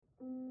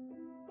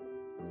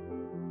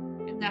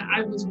that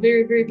I was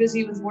very, very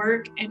busy with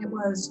work, and it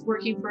was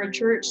working for a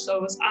church. So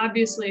it was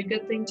obviously a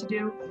good thing to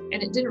do.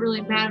 And it didn't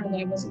really matter that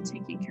I wasn't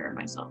taking care of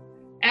myself.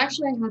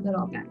 Actually, I had that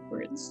all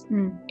backwards.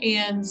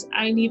 And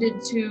I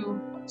needed to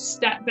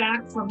step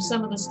back from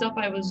some of the stuff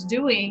I was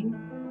doing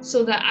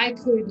so that I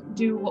could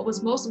do what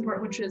was most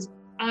important, which is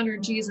honor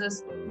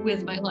Jesus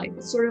with my life.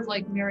 It's sort of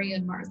like Mary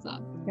and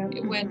Martha.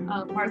 Yep. When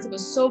Martha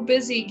was so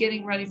busy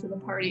getting ready for the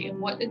party, and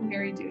what did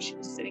Mary do? She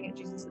was sitting at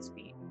Jesus'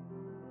 feet.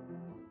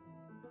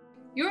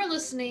 You're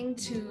listening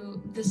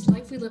to This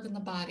Life We Live in the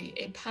Body,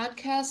 a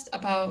podcast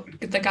about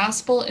the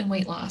gospel and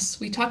weight loss.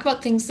 We talk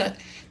about things that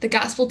the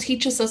gospel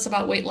teaches us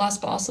about weight loss,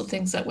 but also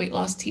things that weight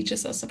loss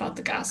teaches us about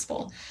the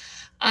gospel.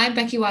 I'm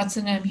Becky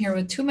Watson, and I'm here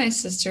with two of my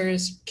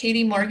sisters.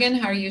 Katie Morgan,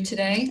 how are you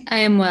today? I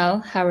am well.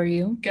 How are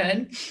you?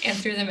 Good. And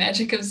through the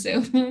magic of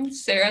Zoom,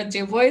 Sarah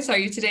Dubois. How are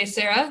you today,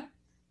 Sarah?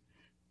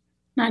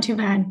 Not too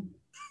bad.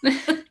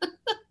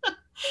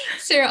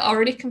 Sarah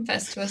already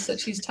confessed to us that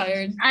she's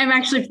tired. I'm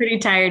actually pretty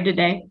tired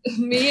today.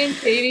 Me and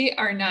Katie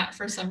are not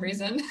for some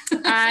reason.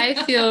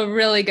 I feel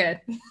really good.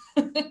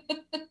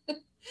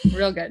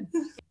 Real good.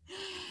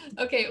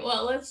 Okay,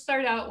 well, let's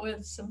start out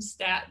with some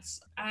stats.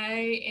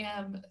 I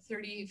am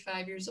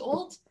 35 years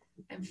old.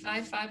 I'm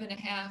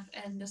 5'5.5",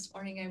 and this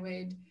morning I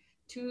weighed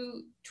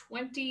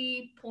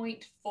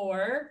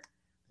 220.4,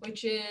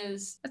 which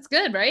is... That's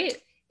good, right?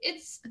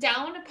 It's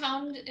down 1.5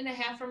 pounds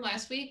from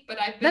last week, but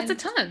I've been... That's a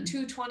ton.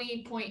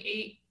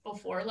 220.8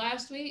 before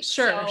last week.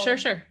 Sure.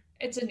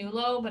 It's a new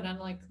low, but not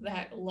like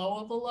that low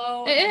of a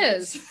low.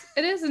 It is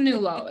a new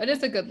low. It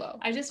is a good low.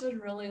 I just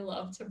would really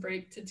love to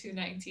break to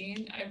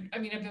 219. I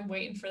mean, I've been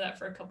waiting for that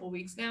for a couple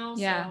weeks now.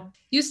 Yeah. So.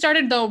 You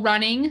started though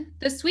running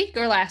this week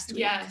or last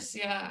week? Yes.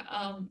 Yeah.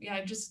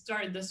 I just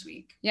started this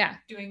week. Yeah.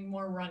 Doing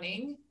more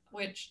running,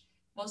 which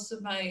most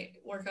of my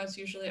workouts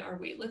usually are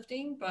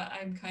weightlifting, but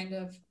I'm kind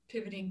of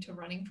pivoting to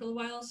running for a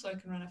while so I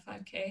can run a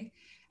 5K.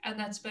 And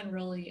that's been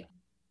really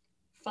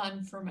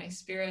fun for my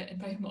spirit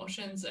and my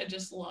emotions. I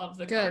just love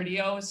the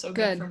cardio. It's so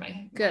good for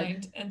my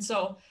mind. And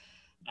so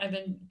I've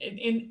been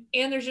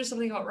and there's just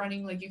something about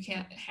running, like you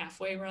can't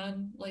halfway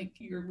run, like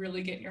you're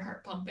really getting your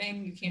heart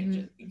pumping. You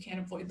can't you can't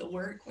avoid the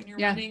work when you're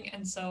running.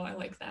 And so I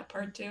like that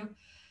part too.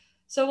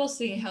 So we'll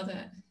see how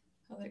that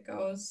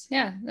goes.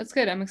 Yeah, that's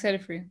good. I'm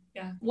excited for you.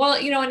 Yeah. Well,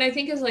 and I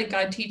think it's like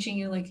God teaching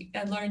you, like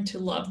I learned to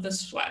love the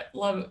sweat,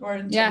 love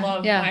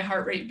my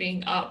heart rate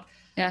being up.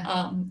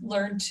 Yeah.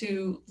 Learn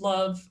to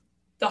love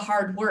the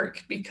hard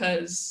work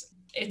because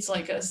it's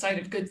like a sign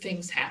of good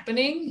things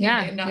happening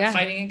and not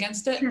fighting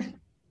against it. Sure.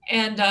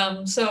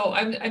 And so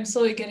I'm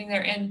slowly getting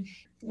there. And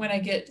when I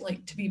get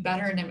like to be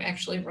better and I'm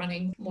actually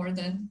running more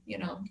than,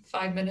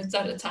 5 minutes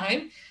at a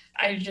time,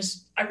 I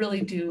really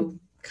do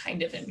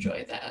kind of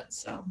enjoy that.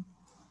 So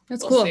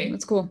that's cool. See.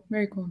 That's cool.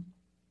 Very cool.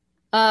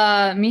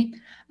 Me,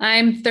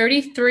 I'm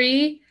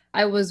 33.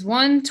 I was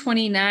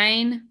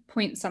 129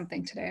 point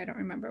something today. I don't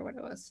remember what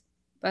it was,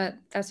 but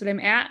that's what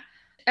I'm at.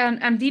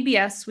 On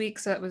VBS week,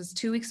 so that was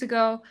 2 weeks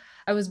ago,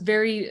 I was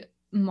very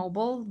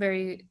mobile,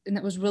 and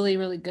that was really,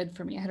 really good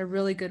for me. I had a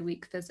really good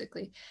week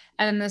physically.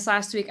 And then this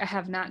last week, I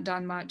have not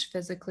done much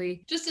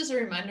physically. Just as a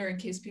reminder, in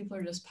case people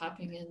are just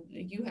popping in,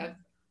 you have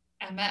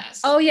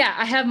MS. Oh yeah,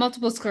 I have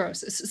multiple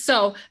sclerosis.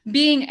 So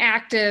being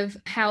active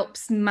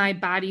helps my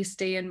body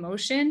stay in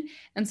motion.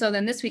 And so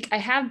then this week, I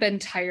have been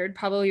tired,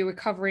 probably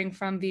recovering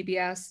from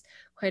VBS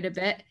quite a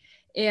bit.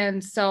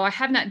 And so I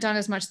have not done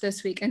as much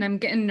this week, and I'm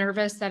getting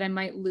nervous that I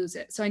might lose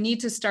it. So I need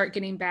to start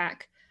getting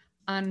back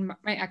on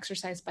my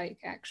exercise bike,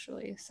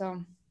 actually.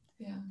 So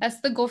yeah,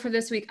 that's the goal for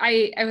this week.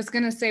 I was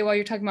going to say, while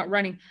you're talking about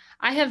running,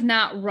 I have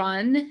not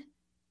run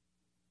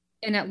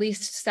in at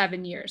least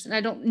 7 years. And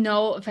I don't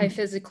know if I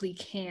physically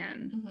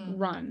can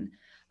run.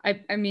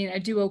 I mean, I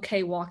do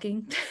okay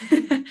walking.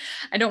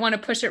 I don't want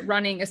to push it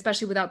running,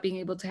 especially without being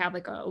able to have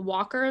like a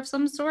walker of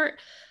some sort.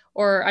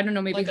 Or I don't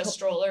know, maybe like a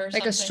stroller or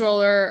like a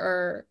stroller,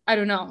 or I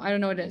don't know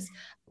what it is.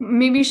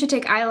 Maybe you should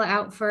take Isla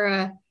out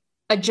for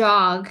a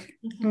jog,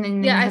 and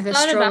then have a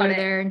stroller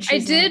there. And I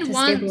did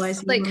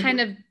once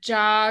kind of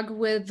jog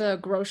with a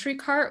grocery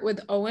cart with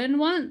Owen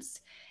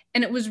once,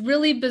 and it was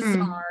really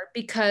bizarre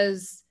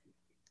because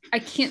I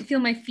can't feel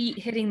my feet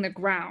hitting the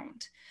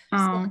ground.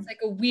 So it's like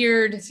a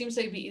weird. It seems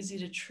like it'd be easy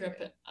to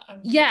trip it.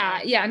 Yeah.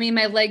 I mean,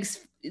 my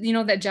legs,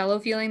 that Jello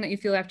feeling that you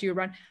feel after you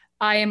run.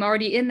 I am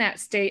already in that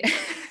state.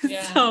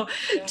 So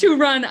to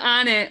run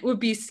on it would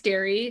be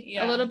scary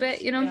a little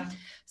bit, Yeah.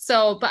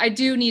 So, but I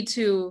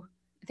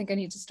think I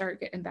need to start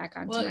getting back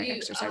onto my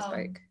exercise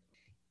bike.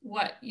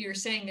 What you're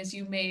saying is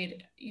you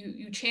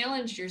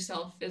challenged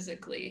yourself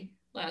physically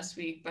last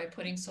week by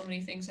putting so many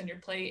things on your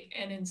plate.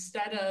 And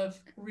instead of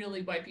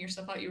really wiping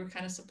yourself out, you were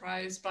kind of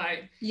surprised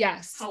by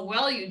how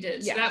well you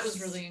did. So that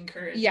was really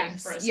encouraging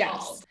for us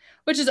all.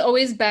 Which has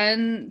always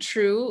been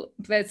true,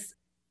 but it's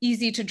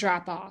easy to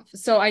drop off.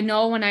 So I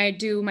know when I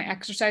do my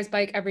exercise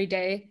bike every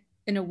day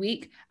in a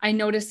week, I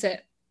notice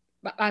it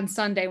on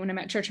Sunday when I'm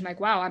at church. I'm like,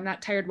 wow, I'm not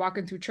tired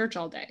walking through church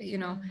all day,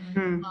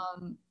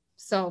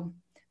 So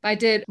I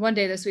did one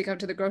day this week out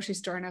to the grocery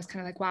store, and I was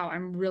kind of like, wow,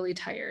 I'm really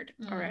tired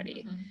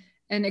already.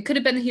 And it could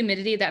have been the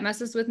humidity that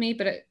messes with me,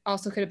 but it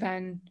also could have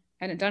been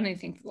I hadn't done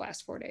anything for the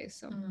last 4 days.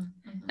 So,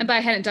 and by I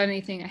hadn't done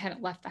anything, I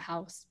hadn't left the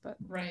house, but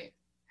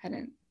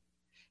hadn't.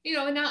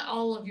 And not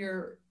all of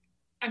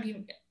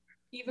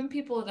even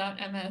people without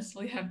MS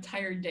will have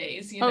tired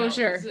days, Oh,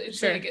 sure. It's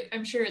sure. Like,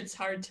 I'm sure it's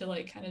hard to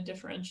like kind of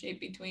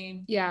differentiate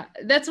between. Yeah.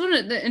 That's one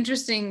of the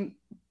interesting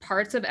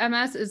parts of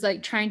MS is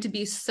like trying to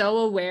be so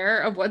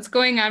aware of what's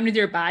going on with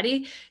your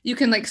body. You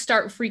can like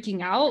start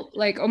freaking out.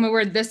 Like, oh my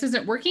word, this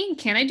isn't working.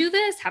 Can I do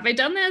this? Have I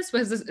done this?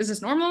 Is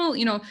this normal?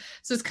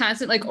 So it's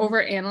constant like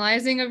over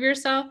analyzing of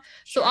yourself.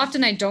 Sure. So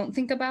often I don't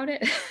think about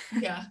it.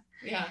 Yeah.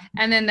 Yeah.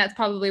 And then that's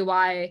probably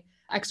why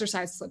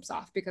exercise slips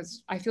off,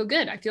 because I feel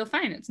good. I feel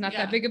fine. It's not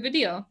that big of a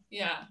deal.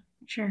 Yeah.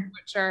 Sure.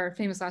 Which are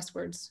famous last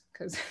words,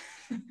 because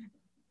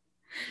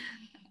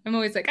I'm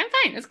always like, I'm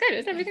fine. It's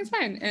good. Everything's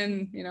fine.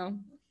 And,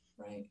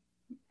 Right.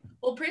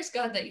 Well, praise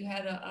God that you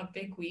had a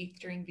big week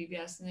during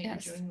VBS and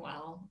that you're doing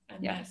well.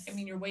 And that,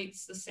 your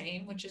weight's the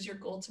same, which is your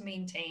goal to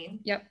maintain.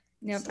 Yep.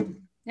 So.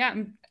 Yeah,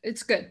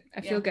 it's good. I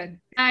feel good.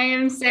 I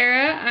am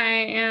Sarah. I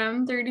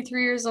am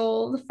 33 years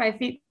old, 5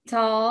 feet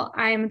tall.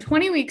 I'm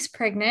 20 weeks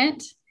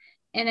pregnant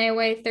and I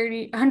weigh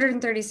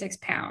 136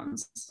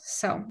 pounds.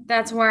 So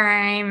that's where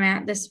I'm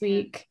at this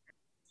week.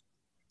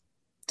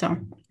 So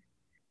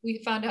we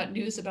found out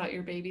news about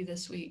your baby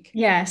this week.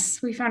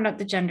 Yes, we found out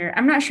the gender.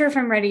 I'm not sure if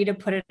I'm ready to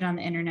put it on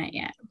the internet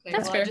yet. Okay,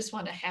 that's fair. I just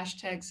want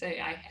to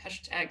say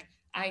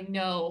I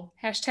know.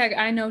 Hashtag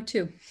I know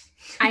too.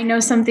 I know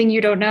something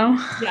you don't know.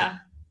 Yeah.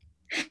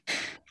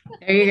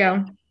 There you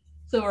go.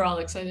 So we're all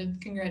excited.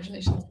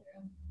 Congratulations.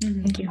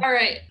 Thank you. All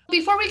right.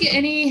 Before we get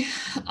any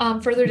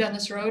further down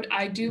this road,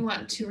 I do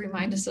want to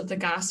remind us of the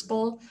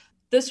gospel.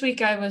 This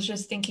week, I was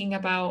just thinking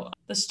about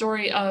the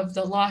story of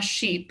the lost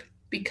sheep,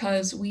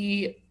 because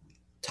we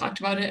talked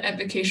about it at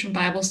Vacation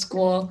Bible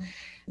School.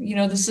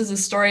 This is a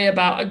story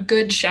about a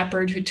good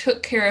shepherd who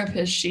took care of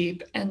his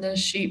sheep, and the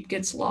sheep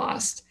gets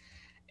lost.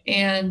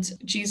 And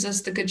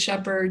Jesus, the good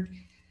shepherd,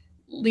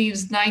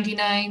 leaves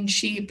 99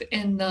 sheep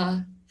in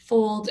the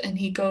fold, and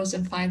he goes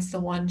and finds the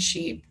one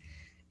sheep.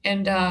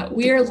 And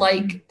we are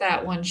like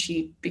that one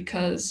sheep,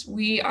 because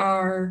we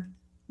are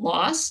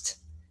lost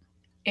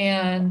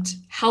and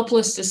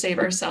helpless to save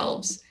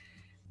ourselves.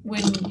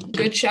 When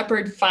Good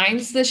Shepherd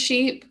finds the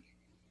sheep,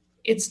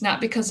 it's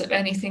not because of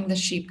anything the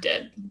sheep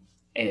did.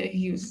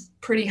 He was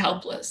pretty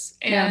helpless.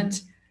 And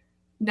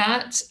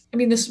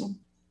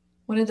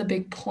one of the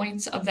big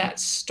points of that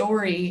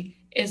story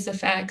is the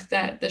fact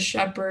that the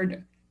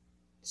shepherd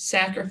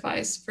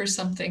sacrificed for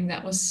something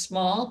that was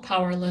small,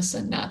 powerless,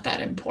 and not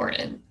that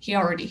important. He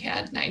already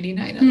had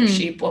 99 other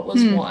sheep. What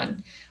was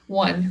one?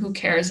 One, who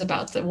cares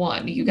about the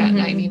one? You got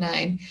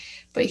 99.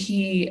 But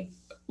he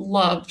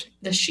loved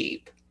the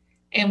sheep.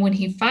 And when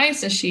he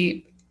finds the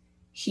sheep,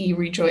 he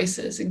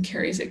rejoices and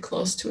carries it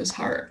close to his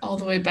heart all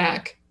the way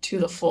back to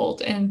the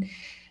fold. And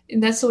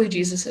that's the way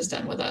Jesus has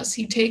done with us.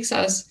 He takes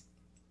us,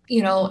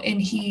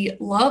 and he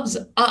loves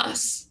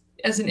us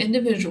as an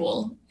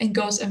individual and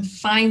goes and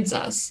finds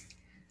us,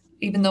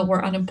 even though we're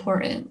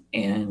unimportant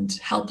and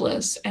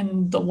helpless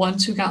and the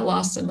ones who got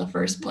lost in the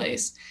first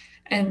place.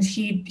 And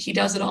he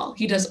does it all.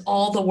 He does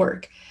all the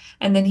work.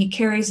 And then he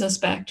carries us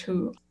back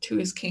to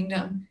his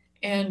kingdom.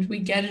 And we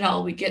get it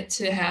all. We get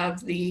to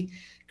have the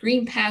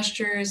green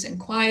pastures and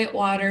quiet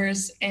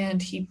waters.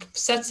 And he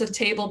sets a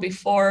table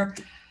before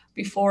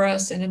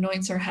us and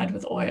anoints our head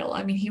with oil.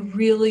 He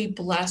really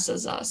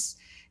blesses us,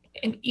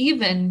 and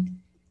even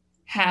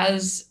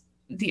has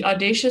the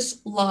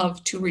audacious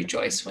love to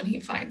rejoice when he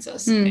finds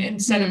us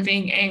instead of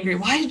being angry.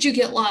 Why did you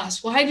get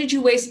lost? Why did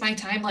you waste my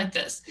time like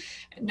this?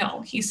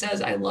 No, he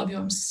says, I love you.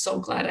 I'm so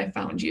glad I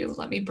found you.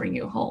 Let me bring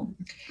you home.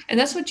 And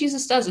that's what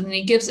Jesus does. And then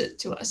he gives it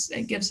to us.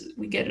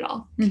 We get it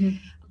all.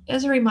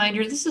 As a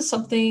reminder, this is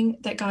something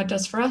that God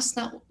does for us,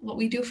 not what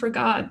we do for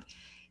God.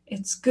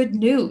 It's good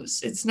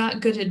news. It's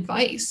not good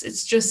advice.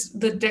 It's just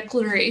the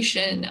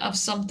declaration of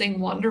something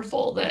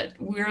wonderful, that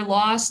we're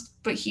lost,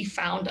 but he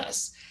found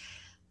us.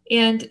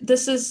 And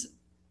this is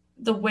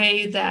the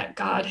way that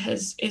God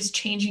is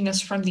changing us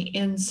from the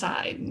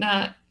inside,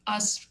 not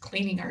us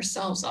cleaning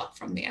ourselves up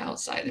from the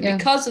outside. And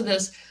because of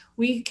this,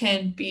 we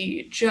can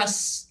be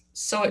just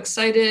so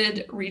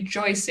excited,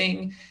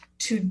 rejoicing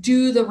to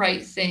do the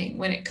right thing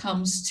when it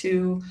comes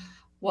to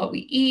what we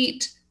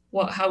eat,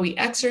 how we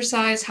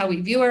exercise, how we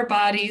view our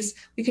bodies.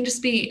 We can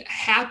just be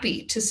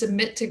happy to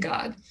submit to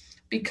God,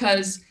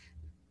 because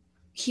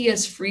he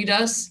has freed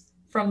us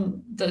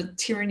from the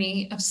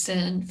tyranny of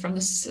sin, from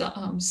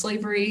the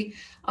slavery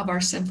of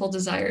our sinful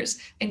desires,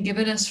 and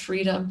given us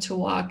freedom to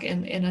walk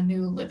in a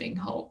new living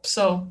hope.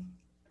 So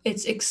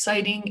it's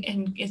exciting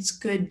and it's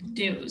good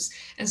news.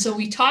 And so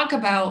we talk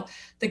about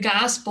the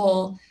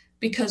gospel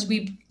because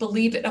we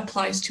believe it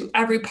applies to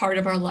every part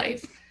of our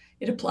life.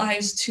 It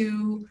applies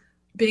to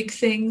big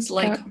things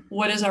like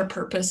what is our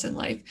purpose in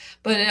life,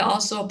 but it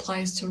also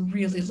applies to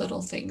really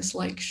little things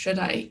like, should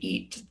I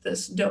eat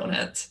this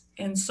donut?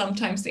 And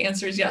sometimes the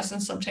answer is yes,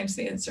 and sometimes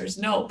the answer is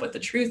no. But the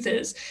truth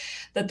is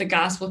that the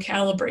gospel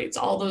calibrates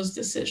all those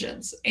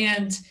decisions.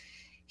 And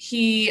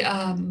he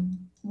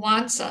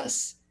wants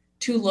us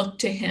to look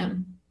to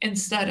him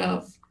instead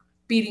of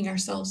beating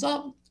ourselves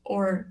up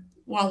or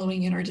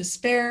wallowing in our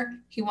despair.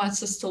 He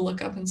wants us to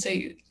look up and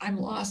say, I'm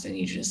lost. I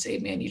need you to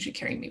save me. I need you to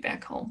carry me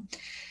back home.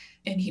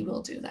 And he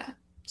will do that.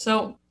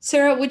 So,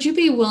 Sarah, would you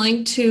be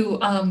willing to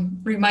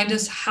remind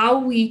us how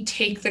we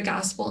take the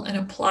gospel and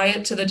apply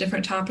it to the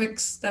different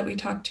topics that we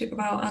talked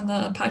about on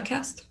the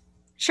podcast?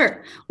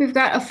 Sure. We've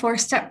got a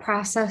 4-step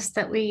process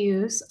that we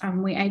use.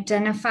 We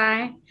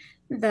identify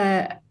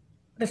the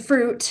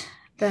fruit,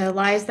 the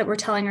lies that we're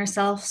telling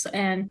ourselves,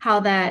 and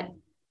how that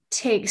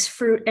takes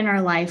fruit in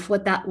our life,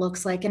 what that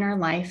looks like in our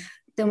life.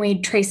 Then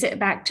we trace it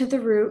back to the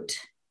root.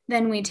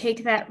 Then we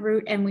take that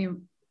root and we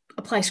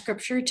apply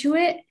scripture to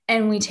it.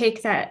 And we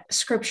take that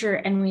scripture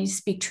and we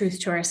speak truth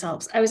to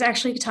ourselves. I was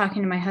actually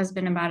talking to my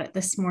husband about it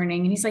this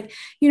morning, and he's like,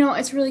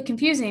 it's really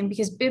confusing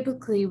because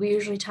biblically we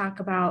usually talk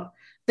about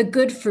the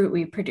good fruit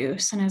we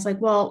produce. And I was like,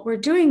 well, we're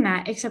doing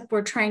that, except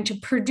we're trying to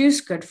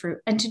produce good fruit.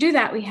 And to do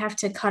that, we have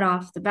to cut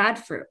off the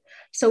bad fruit.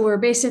 So we're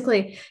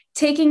basically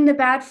taking the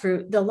bad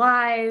fruit, the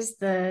lies,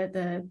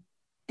 the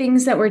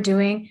things that we're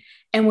doing,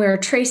 and we're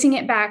tracing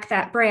it back,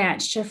 that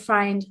branch, to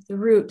find the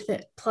root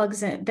that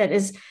plugs in, that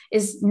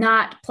is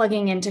not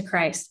plugging into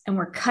Christ. And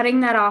we're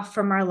cutting that off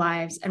from our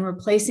lives and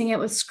replacing it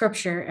with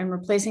scripture and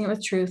replacing it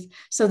with truth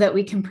so that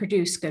we can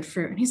produce good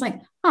fruit. And he's like,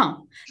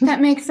 oh,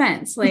 that makes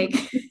sense. Like,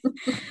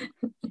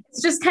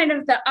 it's just kind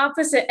of the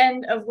opposite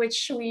end of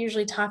which we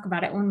usually talk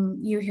about it when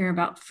you hear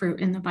about fruit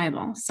in the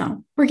Bible.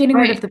 So we're getting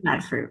rid of the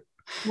bad fruit.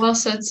 Well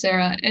said,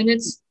 Sarah. And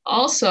it's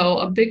also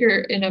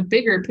in a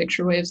bigger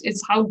picture waves,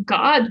 it's how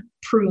God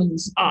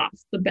prunes off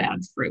the bad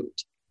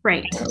fruit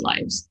in our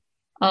lives.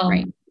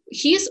 Right.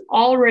 He's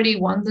already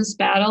won this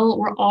battle.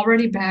 We're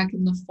already back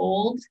in the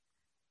fold.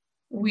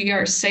 We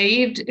are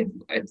saved.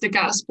 If the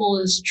gospel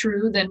is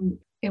true, then,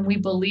 and we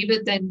believe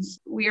it, then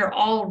we are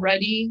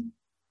already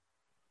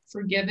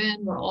forgiven.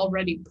 We're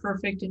already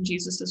perfect in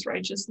Jesus's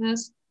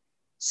righteousness.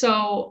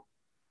 So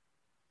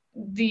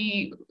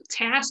the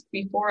task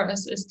before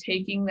us is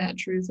taking that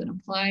truth and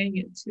applying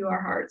it to our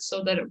hearts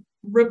so that it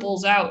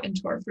ripples out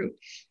into our fruit.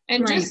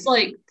 And just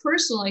like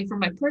personally, from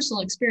my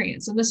personal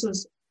experience, and this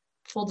is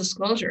full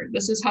disclosure,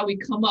 this is how we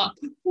come up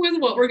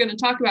with what we're going to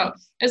talk about.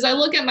 As I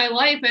look at my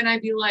life and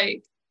I'd be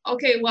like,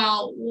 okay,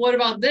 well, what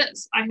about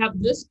this? I have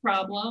this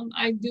problem.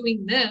 I'm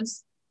doing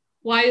this.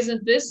 Why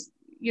isn't this,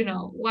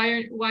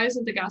 why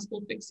isn't the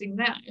gospel fixing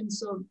that? And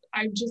so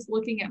I'm just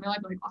looking at my life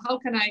like, well, how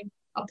can I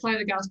apply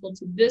the gospel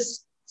to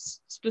this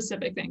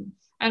specific thing?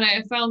 And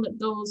I found that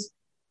those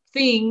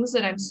things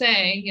that I'm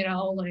saying,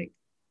 like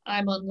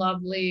I'm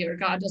unlovely or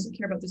God doesn't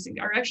care about this thing,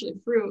 are actually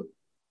fruit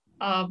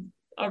of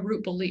a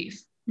root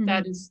belief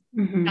that is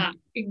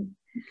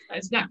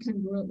it's not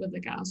congruent with the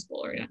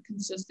gospel or not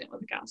consistent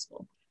with the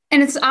gospel.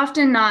 And it's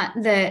often not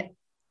that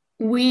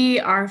we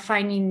are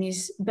finding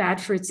these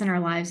bad fruits in our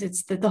lives.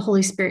 It's that the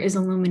Holy Spirit is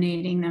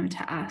illuminating them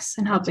to us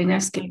and helping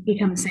us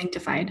become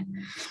sanctified.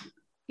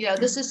 Yeah,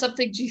 this is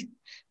something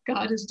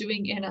God is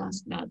doing in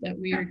us, not that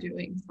we are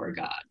doing for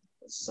God.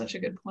 That's such a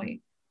good point.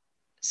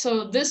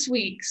 So this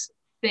week's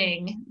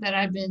thing that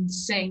I've been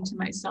saying to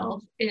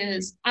myself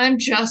is, I'm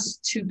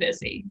just too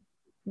busy.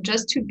 I'm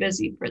just too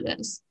busy for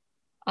this.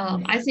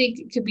 I think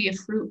it could be a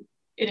fruit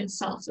in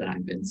itself that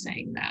I've been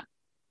saying that.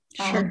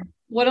 Sure.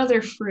 What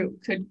other fruit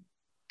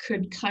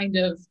could kind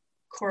of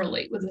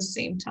correlate with the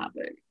same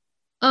topic?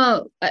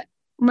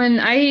 When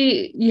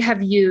you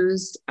have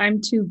used,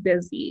 I'm too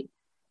busy,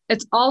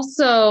 it's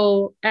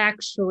also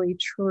actually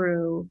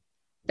true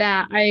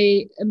that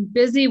I am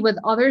busy with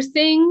other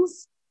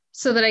things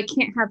so that I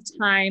can't have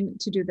time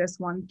to do this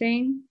one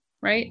thing,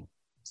 right?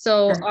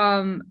 So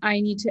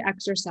I need to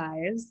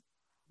exercise.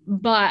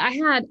 But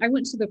I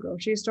went to the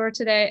grocery store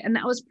today, and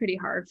that was pretty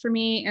hard for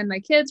me. And my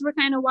kids were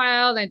kind of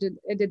wild. I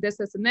did this,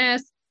 and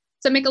this.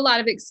 So I make a lot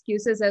of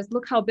excuses as,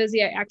 look how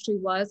busy I actually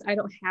was. I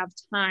don't have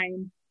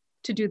time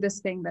to do this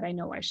thing that I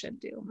know I should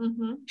do.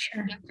 Mm-hmm.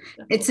 Sure.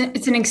 Yeah, it's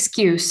an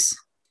excuse.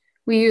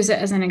 We use it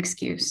as an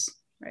excuse.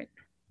 Right.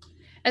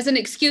 As an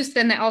excuse,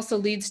 then that also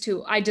leads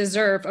to, I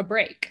deserve a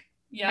break.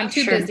 Yeah, I'm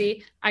too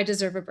busy. I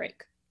deserve a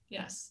break.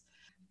 Yes.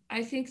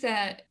 I think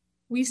that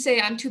we say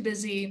I'm too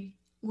busy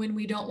when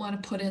we don't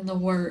want to put in the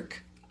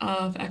work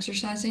of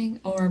exercising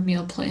or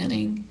meal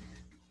planning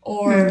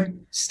or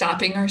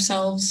stopping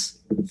ourselves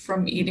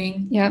from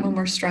eating when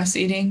we're stress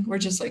eating. We're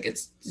just like,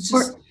 it's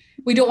just,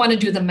 we don't want to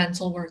do the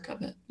mental work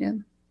of it. Yeah.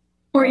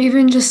 Or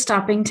even just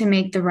stopping to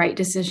make the right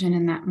decision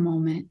in that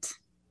moment.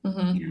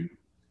 Mm-hmm.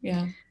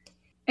 Yeah.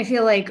 I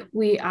feel like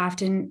we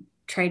often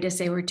try to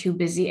say we're too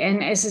busy,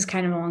 and this is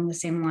kind of along the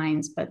same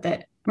lines, but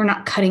that we're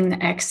not cutting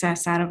the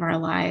excess out of our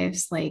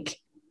lives. Like,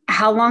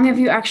 how long have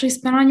you actually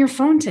spent on your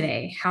phone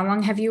today? How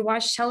long have you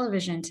watched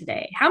television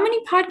today? How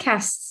many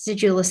podcasts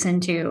did you listen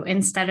to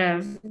instead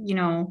of,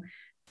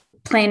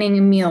 planning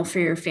a meal for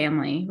your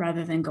family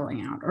rather than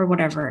going out or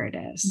whatever it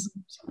is?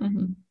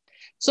 Mm-hmm.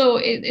 So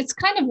it's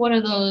kind of one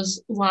of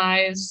those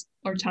lies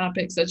or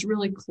topics that's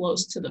really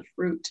close to the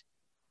fruit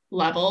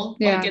level.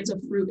 Yeah. Like it's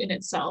a fruit in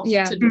itself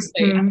to just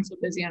say, I'm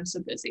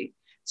so busy.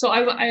 So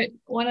I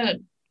want to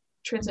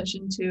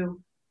transition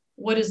to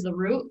what is the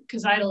root?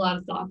 Because I had a lot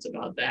of thoughts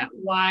about that.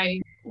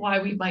 Why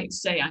we might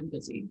say I'm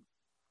busy.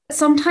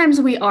 Sometimes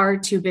we are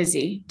too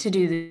busy to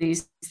do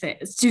these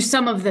things, do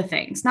some of the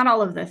things, not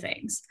all of the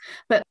things,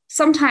 but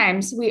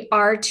sometimes we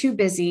are too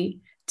busy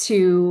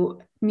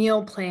to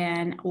meal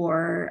plan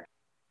or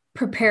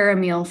prepare a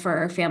meal for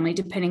our family,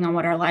 depending on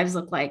what our lives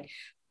look like.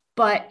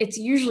 But it's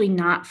usually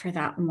not for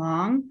that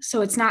long.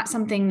 So it's not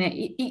something that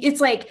it's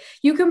like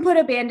you can put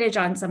a bandage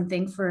on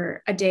something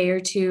for a day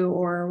or two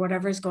or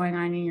whatever's going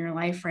on in your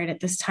life right at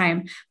this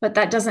time. But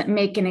that doesn't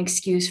make an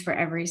excuse for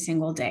every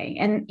single day.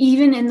 And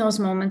even in those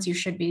moments, you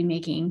should be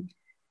making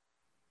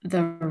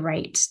the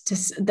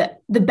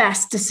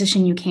best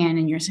decision you can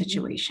in your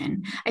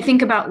situation. I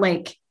think about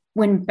like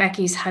when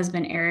Becky's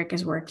husband, Eric,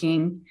 is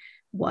working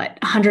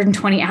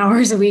 120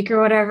 hours a week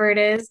or whatever it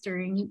is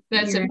during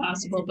that's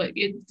impossible, but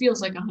it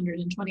feels like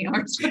 120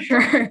 hours for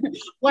sure.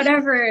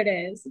 Whatever it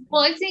is.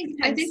 Well, I think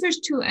there's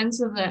two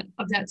ends of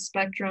that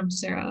spectrum,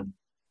 Sarah,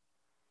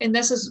 and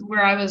this is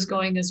where I was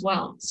going as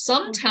well.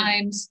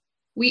 Sometimes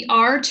we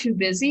are too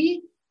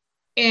busy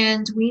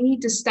and we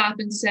need to stop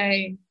and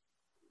say,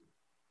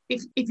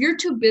 if you're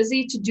too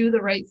busy to do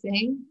the right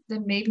thing,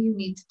 then maybe you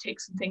need to take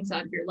some things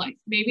out of your life.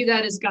 Maybe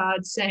that is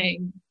God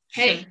saying,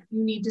 hey,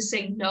 you need to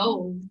say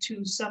no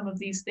to some of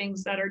these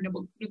things that are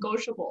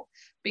negotiable,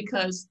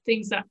 because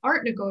things that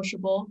aren't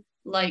negotiable,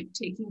 like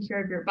taking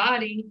care of your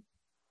body,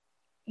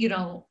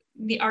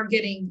 are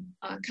getting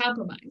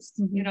compromised,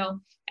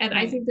 and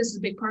I think this is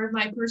a big part of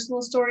my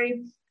personal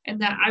story, and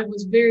that I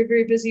was very,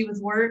 very busy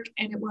with work,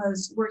 and it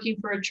was working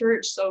for a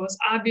church. So it was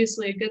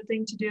obviously a good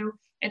thing to do.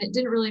 And it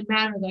didn't really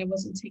matter that I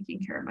wasn't taking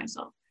care of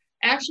myself.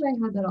 Actually,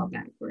 I had that all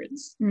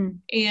backwards.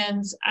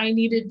 And I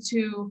needed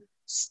to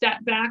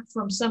step back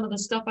from some of the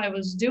stuff I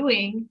was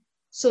doing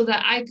so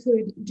that I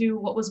could do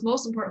what was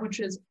most important,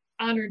 which is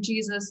honor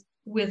Jesus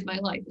with my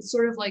life. It's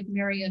sort of like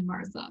Mary and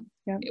Martha.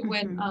 Yep.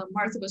 When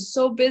Martha was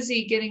so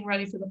busy getting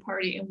ready for the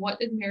party, and what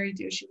did Mary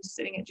do? She was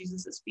sitting at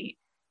Jesus's feet.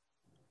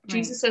 Right.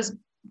 Jesus says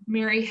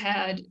Mary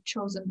had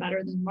chosen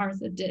better than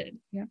Martha did.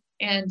 Yep.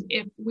 And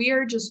if we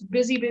are just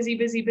busy,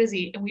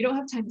 and we don't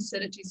have time to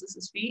sit at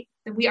Jesus's feet,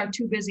 then we are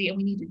too busy and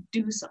we need to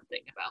do something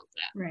about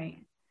that.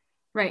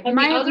 Right. On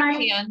the other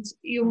hand,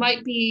 you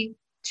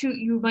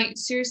might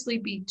seriously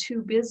be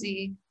too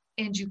busy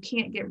and you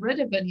can't get rid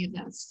of any of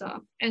that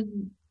stuff.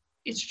 And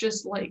it's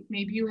just like,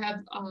 maybe you have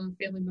a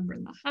family member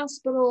in the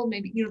hospital,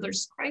 maybe,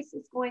 there's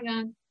crisis going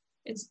on.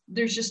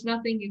 There's just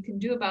nothing you can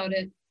do about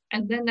it.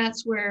 And then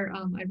that's where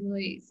I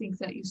really think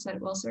that you said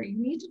it well, sir. You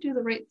need to do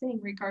the right thing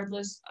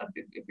regardless of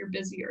if you're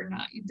busy or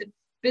not.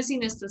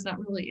 Busyness does not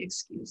really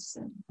excuse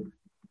sin.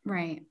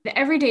 Right. The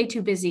everyday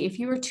too busy. If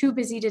you were too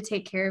busy to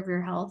take care of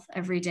your health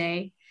every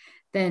day,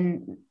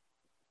 then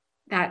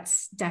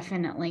that's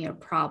definitely a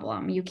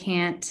problem. You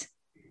can't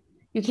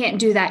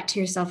do that to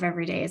yourself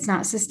every day. It's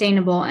not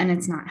sustainable and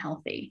it's not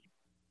healthy.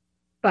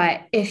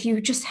 But if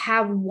you just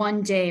have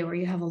one day where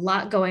you have a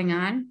lot going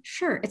on,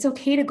 sure, it's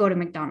okay to go to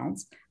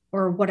McDonald's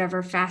or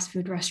whatever fast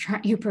food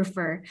restaurant you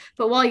prefer.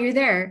 But while you're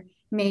there,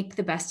 make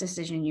the best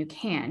decision you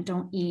can.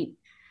 Don't eat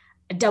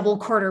a double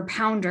quarter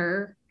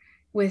pounder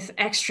with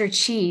extra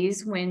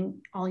cheese when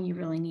all you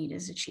really need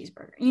is a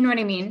cheeseburger. You know what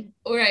I mean?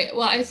 Right.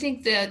 Well, I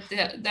think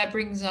that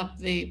brings up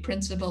the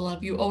principle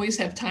of you always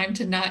have time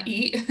to not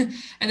eat.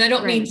 And I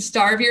don't mean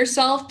starve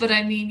yourself, but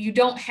I mean,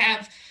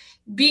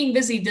 being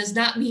busy does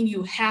not mean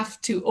you have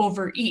to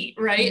overeat,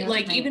 right?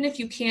 Yeah, even if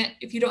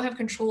you don't have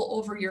control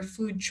over your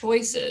food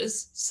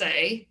choices,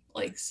 say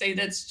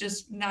that's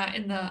just not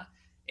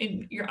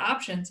in your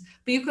options,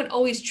 but you can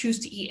always choose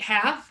to eat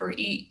half or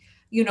eat,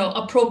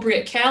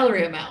 appropriate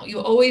calorie amount. You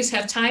always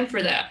have time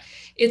for that.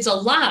 It's a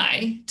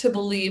lie to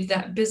believe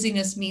that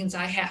busyness means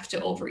I have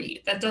to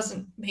overeat. That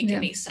doesn't make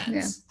any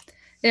sense.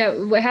 Yeah.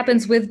 What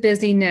happens with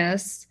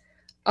busyness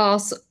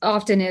also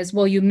often is,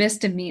 you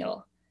missed a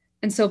meal.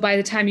 And so by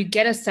the time you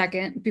get a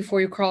second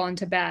before you crawl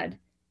into bed,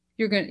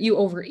 you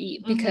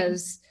overeat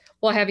because,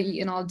 I haven't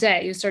eaten all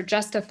day. You start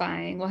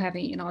justifying, I haven't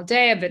eaten all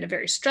day. I've been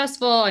very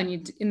stressful.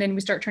 And then we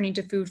start turning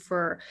to food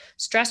for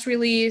stress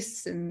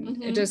release,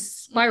 and it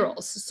just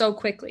spirals so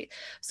quickly.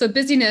 So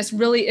busyness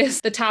really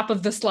is the top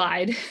of the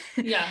slide.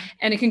 Yeah.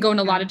 And it can go in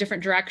a lot of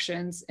different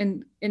directions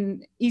and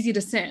easy to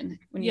sin.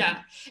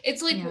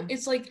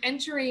 It's like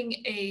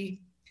entering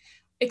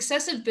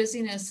excessive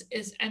busyness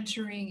is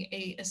entering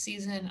a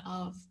season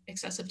of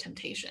excessive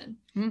temptation.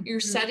 You're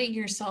setting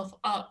yourself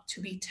up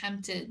to be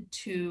tempted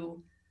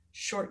to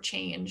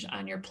shortchange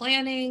on your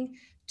planning,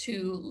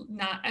 to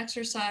not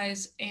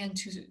exercise, and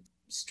to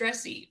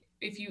stress eat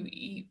if you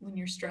eat when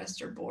you're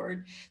stressed or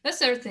bored. That's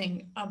the other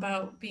thing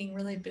about being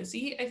really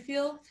busy. I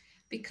feel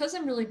because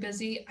I'm really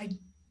busy,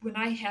 when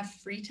I have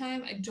free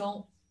time, I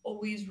don't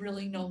always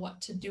really know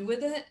what to do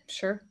with it.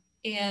 Sure.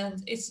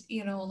 And it's,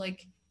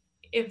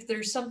 if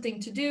there's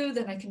something to do,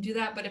 then I can do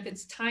that. But if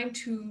it's time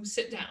to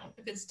sit down,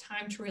 if it's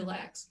time to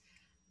relax,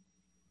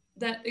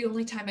 that the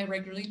only time I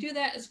regularly do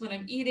that is when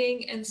I'm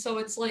eating. And so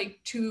it's like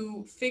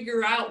to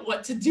figure out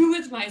what to do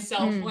with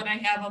myself when I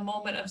have a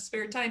moment of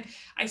spare time.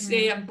 I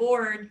say I'm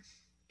bored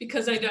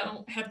because I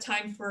don't have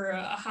time for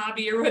a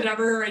hobby or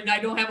whatever, and I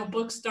don't have a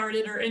book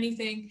started or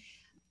anything,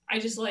 I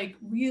just like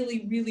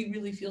really, really,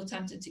 really feel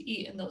tempted to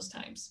eat in those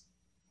times.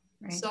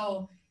 Right.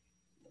 So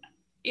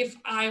if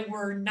I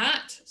were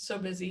not so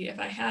busy, if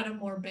I had a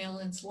more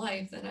balanced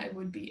life, then I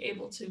would be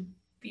able to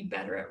be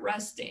better at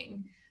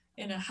resting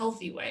in a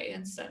healthy way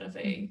instead of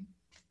a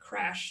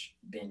crash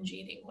binge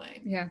eating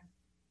way. Yeah.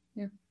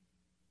 Yeah.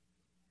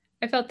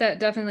 I felt that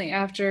definitely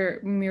after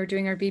when we were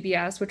doing our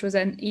BBS, which was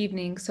an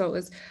evening. So it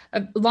was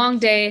a long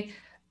day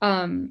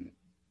of,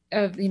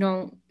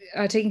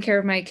 taking care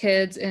of my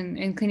kids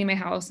and cleaning my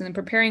house and then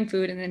preparing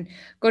food and then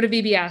go to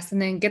VBS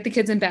and then get the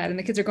kids in bed. And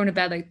the kids are going to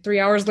bed like 3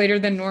 hours later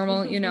than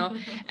normal,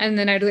 and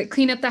then I'd like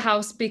clean up the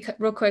house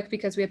real quick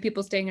because we have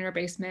people staying in our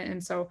basement.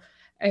 And so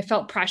I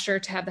felt pressure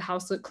to have the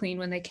house look clean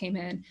when they came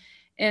in.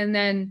 And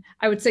then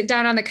I would sit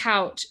down on the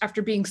couch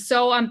after being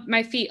so on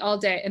my feet all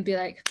day and be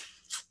like,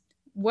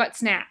 what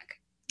snack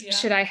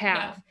should I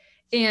have?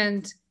 Yeah.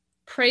 And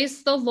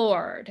praise the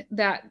Lord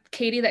that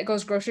Katie that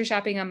goes grocery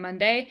shopping on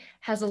Monday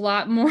has a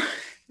lot more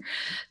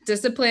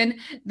discipline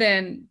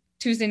than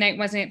Tuesday night,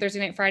 Wednesday night, Thursday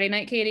night, Friday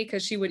night, Katie,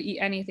 because she would eat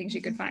anything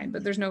she could find,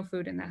 but there's no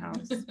food in the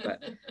house.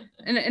 But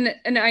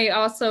and I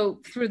also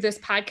through this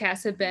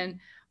podcast have been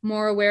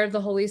more aware of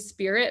the Holy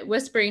Spirit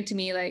whispering to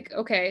me like,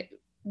 okay,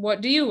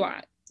 what do you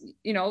want?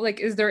 Like,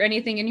 is there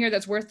anything in here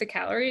that's worth the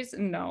calories?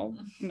 No,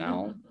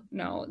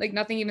 like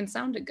nothing even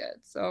sounded good.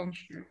 So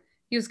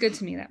he was good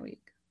to me that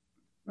week.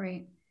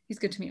 Right. He's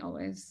good to me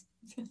always.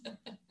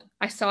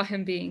 I saw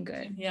him being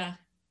good. Yeah.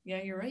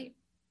 Yeah, you're right.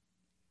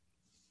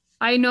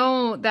 I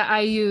know that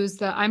I use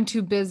the I'm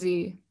too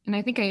busy. And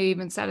I think I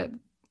even said it.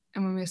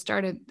 And when we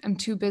started, I'm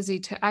too busy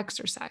to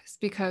exercise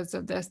because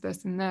of this,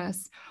 and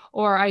this.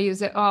 Or I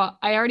use it,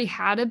 I already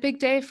had a big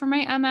day for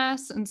my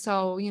MS. And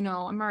so,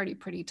 I'm already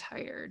pretty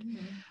tired.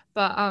 Mm-hmm.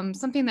 But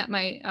something that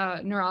my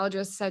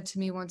neurologist said to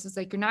me once is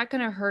like, you're not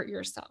going to hurt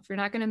yourself. You're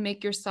not going to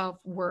make yourself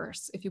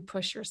worse if you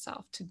push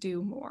yourself to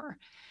do more.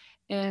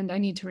 And I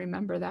need to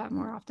remember that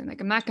more often.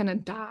 Like, I'm not going to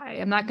die.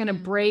 I'm not going to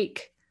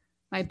break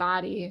my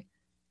body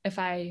if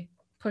I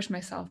push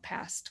myself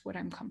past what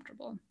I'm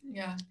comfortable.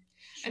 Yeah.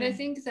 Sure. And I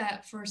think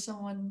that for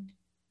someone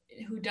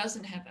who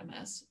doesn't have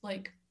MS,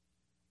 like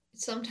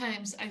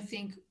sometimes I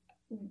think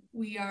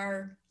we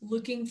are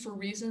looking for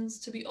reasons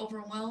to be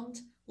overwhelmed,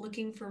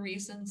 looking for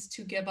reasons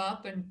to give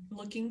up and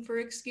looking for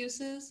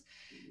excuses.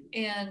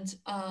 And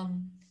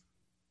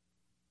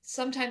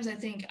sometimes I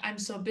think I'm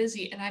so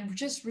busy and I'm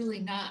just really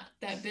not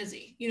that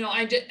busy.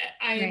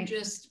 Right.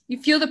 Just.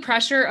 You feel the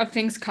pressure of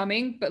things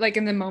coming, but like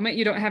in the moment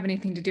you don't have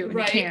anything to do and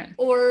right. you can't.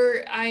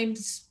 Or I'm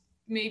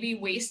maybe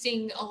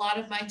wasting a lot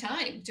of my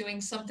time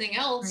doing something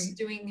else, right.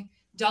 doing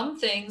dumb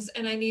things.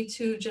 And I need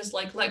to just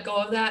like let go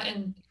of that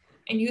and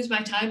use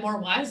my time more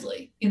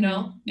wisely,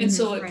 Mm-hmm. And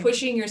so right.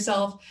 pushing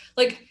yourself,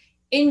 like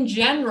in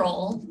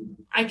general,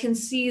 I can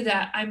see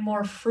that I'm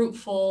more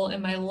fruitful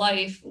in my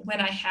life when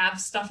I have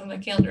stuff on my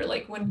calendar.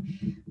 Like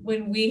when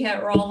we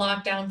were all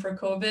locked down for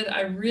COVID,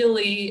 I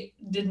really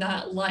did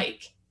not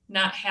like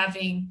not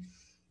having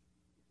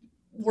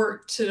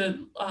work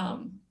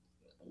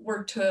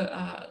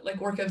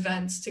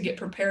events to get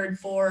prepared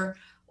for,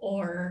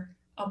 or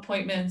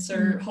appointments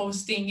or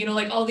hosting,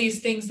 like all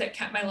these things that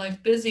kept my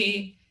life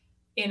busy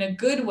in a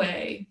good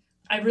way.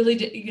 I really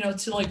did,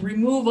 to like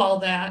remove all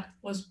that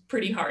was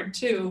pretty hard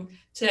too,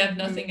 to have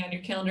nothing on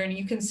your calendar. And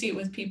you can see it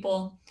with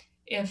people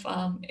if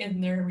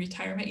in their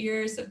retirement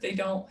years, if they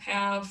don't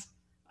have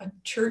a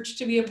church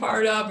to be a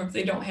part of, or if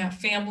they don't have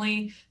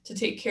family to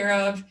take care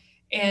of,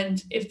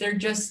 and if they're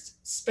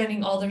just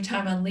spending all their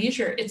time on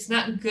leisure, it's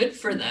not good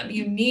for them.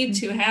 You need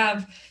to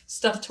have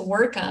stuff to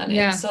work on.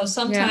 Yeah. And so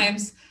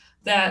sometimes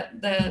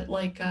that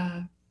like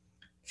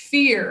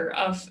fear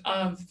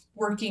of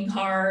working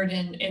hard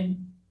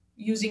and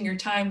using your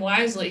time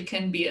wisely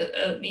can be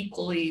an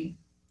equally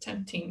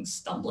tempting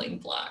stumbling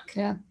block.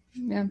 Yeah.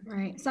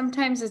 Right.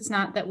 Sometimes it's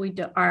not that we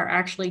are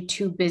actually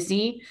too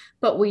busy,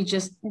 but we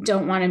just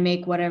don't want to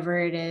make whatever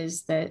it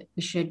is that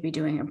we should be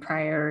doing a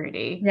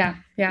priority. Yeah.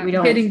 We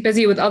don't getting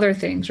busy with other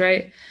things,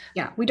 right?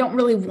 Yeah. We don't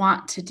really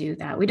want to do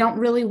that. We don't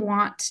really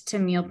want to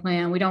meal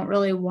plan. We don't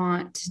really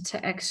want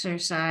to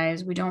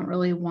exercise. We don't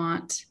really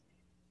want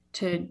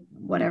to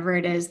whatever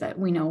it is that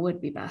we know would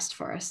be best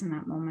for us in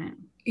that moment.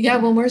 Yeah,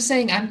 when we're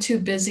saying I'm too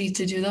busy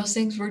to do those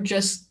things, we're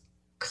just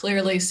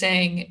clearly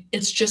saying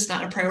it's just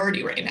not a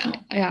priority right now.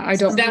 Yeah, I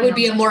don't. That would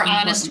be a more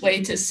honest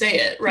way to say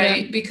it,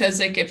 right? Yeah. Because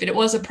like if it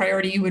was a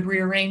priority, you would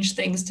rearrange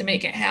things to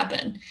make it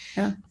happen.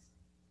 Yeah.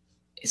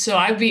 So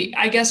I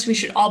guess we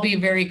should all be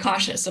very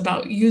cautious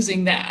about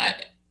using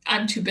that.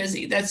 I'm too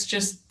busy. That's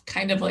just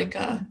kind of like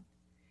a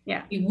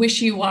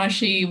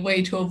wishy-washy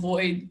way to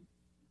avoid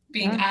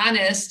being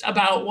honest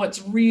about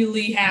what's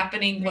really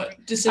happening,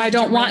 what decisions I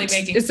don't you're want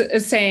really making.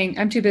 Is saying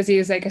I'm too busy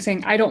is like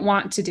saying I don't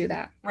want to do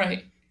that.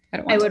 Right.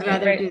 I would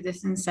rather do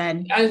this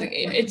instead.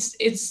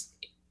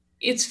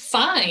 It's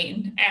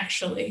fine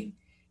actually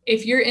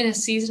if you're in a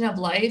season of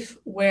life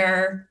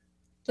where,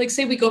 like,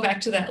 say we go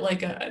back to that,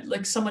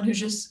 like someone who's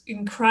just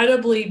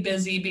incredibly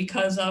busy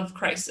because of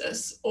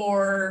crisis,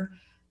 or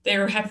they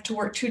have to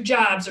work 2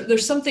 jobs, or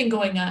there's something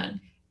going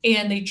on,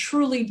 and they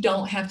truly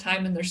don't have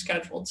time in their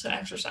schedule to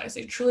exercise.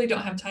 They truly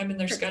don't have time in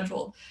their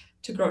schedule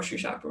to grocery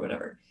shop or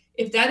whatever.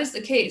 If that is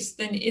the case,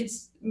 then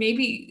it's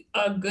maybe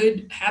a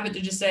good habit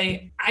to just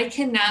say, I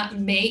cannot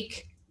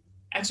make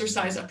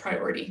exercise a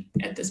priority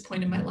at this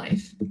point in my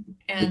life.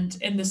 And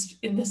in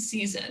this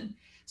season,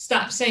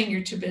 stop saying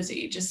you're too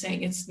busy, just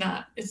saying it's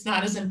not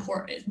as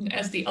important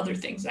as the other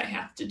things I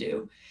have to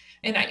do.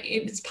 And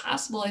it's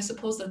possible, I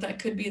suppose, that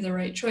could be the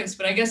right choice,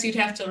 but I guess you'd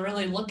have to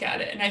really look at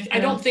it. And I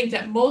don't think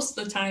that most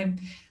of the time,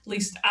 at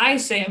least I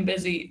say I'm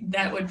busy,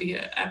 that would be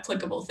an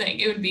applicable thing.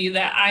 It would be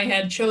that I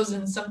had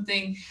chosen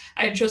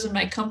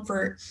my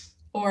comfort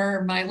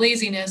or my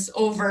laziness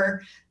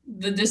over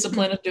the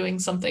discipline of doing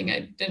something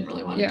I didn't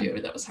really want to do,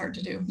 or that was hard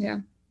to do. Yeah.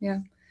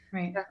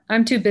 Right.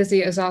 I'm too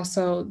busy is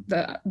also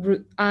the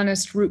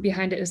honest root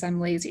behind it is I'm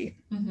lazy.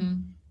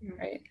 Mm-hmm.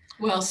 Right.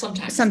 Well,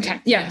 sometimes.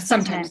 Sometimes. Yeah.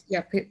 Sometimes,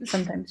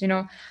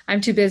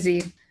 I'm too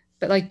busy,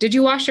 but like, did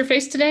you wash your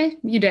face today?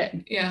 You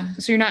did. Yeah.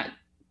 So you're not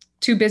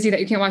too busy that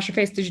you can't wash your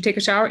face. Did you take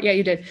a shower? Yeah,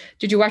 you did.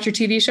 Did you watch your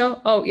TV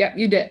show? Oh, yeah,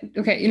 you did.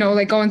 Okay.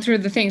 Like going through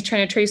the things,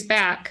 trying to trace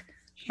back.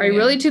 Are you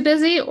really too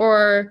busy,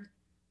 or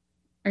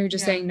are you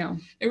just saying no?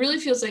 It really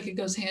feels like it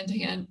goes hand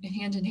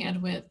in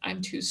hand with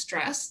I'm too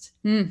stressed.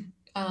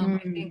 I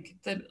think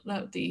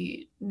that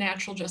the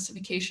natural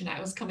justification that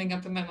was coming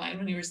up in my mind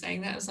when you were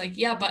saying that was like,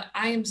 yeah, but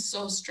I am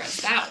so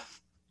stressed out.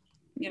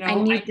 I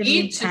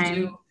need to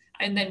do,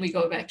 and then we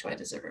go back to I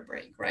deserve a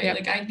break, right? Yep.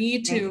 Like I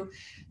need to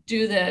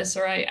do this,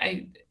 or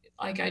I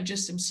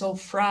just am so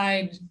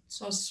fried,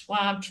 so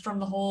swamped from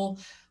the whole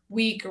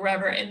week or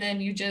whatever, and then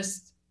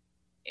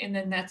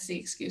that's the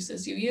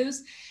excuses you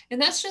use. And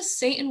that's just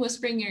Satan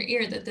whispering in your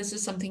ear that this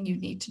is something you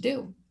need to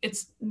do.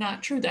 It's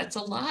not true. That's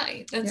a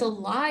lie. That's a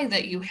lie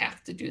that you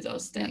have to do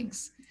those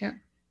things. Yeah.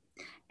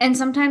 And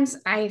sometimes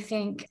I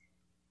think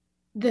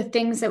the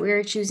things that we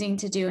are choosing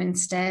to do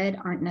instead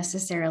aren't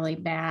necessarily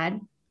bad,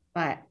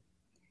 but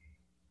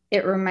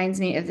it reminds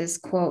me of this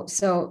quote.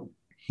 So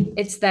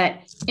it's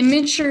that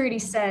immaturity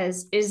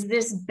says, is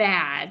this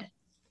bad?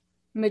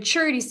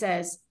 Maturity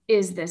says,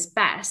 is this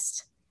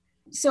best?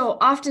 So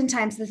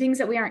oftentimes the things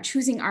that we aren't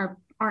choosing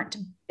aren't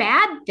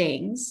bad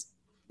things,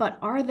 but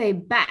are they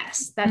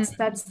best?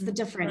 That's the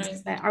difference. Right.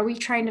 Is that are we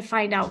trying to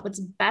find out what's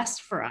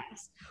best for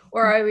us,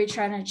 or are we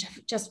trying to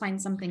just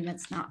find something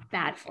that's not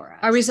bad for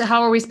us?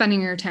 How are we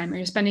spending your time? Are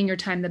you spending your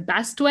time the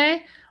best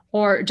way,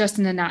 or just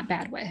in a not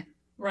bad way?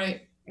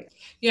 Right.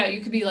 Yeah,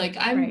 you could be like,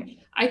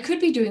 I could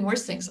be doing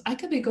worse things. I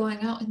could be going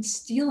out and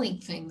stealing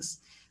things,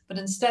 but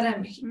instead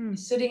I'm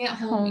sitting at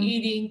home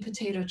eating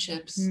potato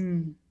chips.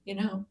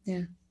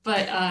 Yeah.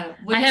 But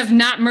I have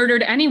not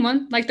murdered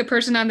anyone like the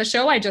person on the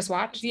show I just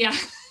watched. Yeah.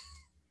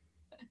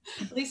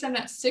 At least I'm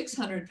not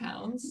 600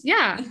 pounds.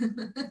 Yeah.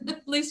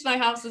 At least my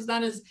house is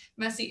not as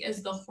messy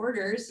as the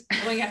Hoarders,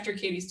 going after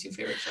Katie's 2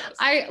 favorite shows.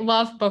 I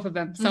love both of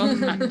them so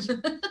much.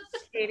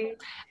 Katie,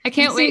 I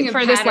can't wait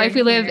for this life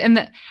we live in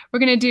we're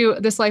going to do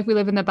this life we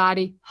live in the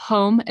body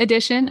home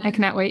edition. I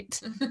cannot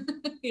wait.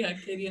 Yeah.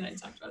 Katie and I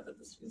talked about that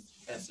this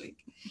past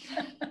week.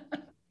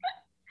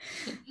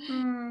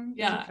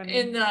 Yeah.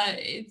 And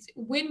it's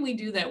when we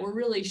do that, we're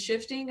really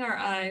shifting our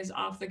eyes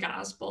off the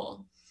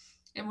gospel,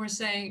 and we're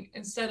saying,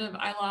 instead of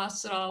I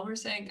lost it all, we're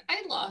saying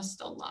I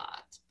lost a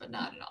lot, but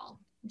not at all.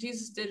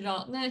 Jesus did it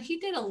all. No, he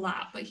did a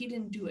lot, but he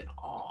didn't do it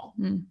all.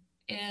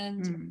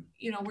 And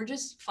we're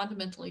just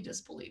fundamentally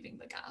disbelieving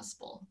the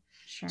gospel.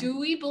 Sure. Do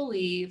we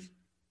believe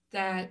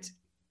that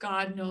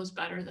God knows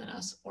better than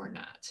us or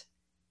not?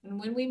 And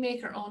when we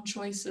make our own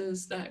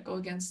choices that go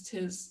against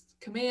his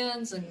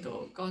commands and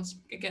go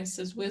against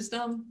his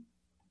wisdom,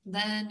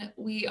 then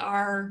we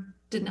are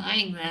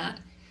denying that,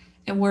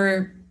 and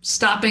we're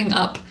stopping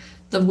up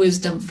the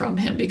wisdom from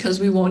him because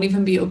we won't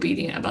even be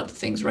obedient about the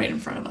things right in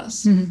front of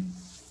us.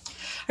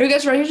 Are you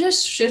guys ready to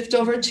just shift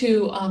over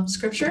to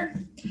scripture?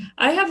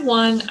 I have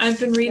one. I've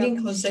been reading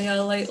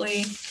Hosea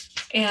lately,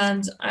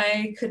 and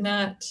I could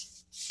not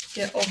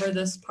get over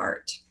this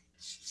part.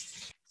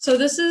 So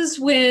this is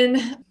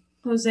when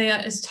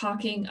Hosea is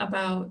talking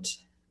about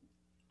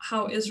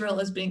how Israel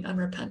is being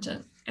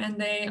unrepentant, and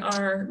they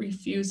are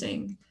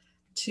refusing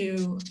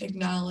to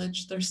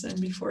acknowledge their sin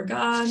before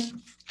God,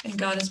 and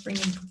God is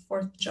bringing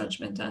forth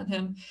judgment on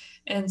him.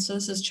 And so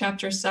this is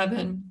chapter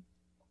 7,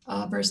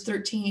 verse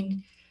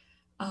 13.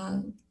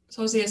 So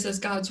Hosea says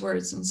God's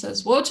words and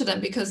says, woe to them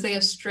because they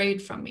have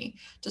strayed from me,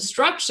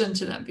 destruction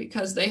to them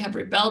because they have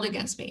rebelled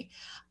against me.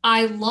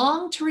 I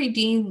long to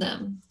redeem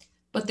them,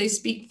 but they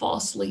speak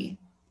falsely.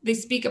 They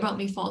speak about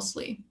me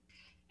falsely.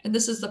 And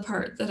this is the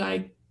part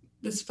that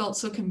this felt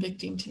so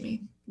convicting to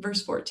me.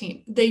 Verse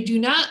 14, they do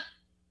not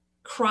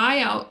cry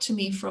out to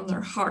me from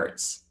their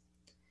hearts,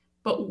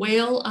 but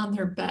wail on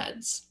their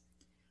beds.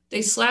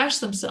 They slash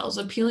themselves,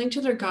 appealing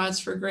to their gods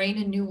for grain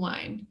and new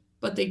wine,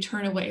 but they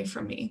turn away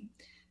from me.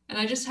 And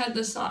I just had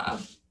this thought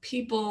of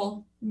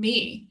people,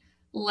 me,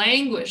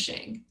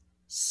 languishing,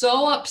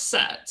 so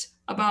upset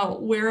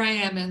about where I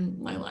am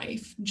in my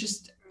life,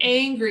 just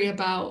angry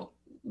about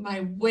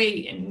my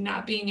weight and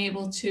not being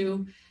able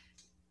to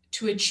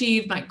to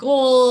achieve my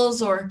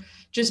goals, or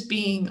just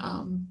being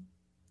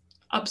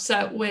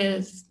upset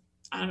with,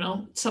 I don't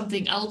know,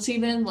 something else,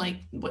 even like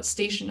what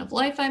station of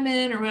life I'm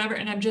in or whatever.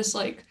 And I'm just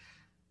like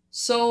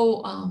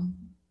so,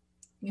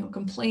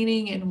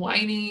 complaining and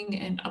whining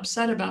and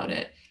upset about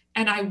it.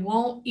 And I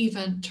won't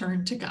even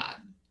turn to God,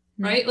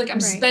 right? Like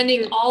I'm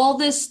spending all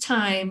this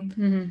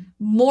time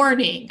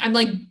mourning. I'm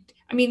like,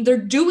 I mean, they're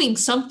doing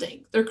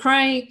something. They're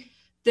crying,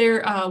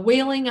 they're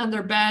wailing on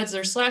their beds,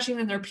 they're slashing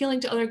and they're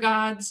appealing to other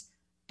gods,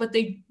 but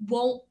they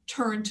won't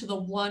turn to the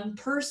one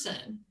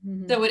person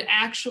that would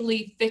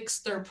actually fix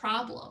their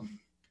problem.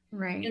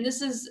 Right. And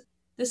this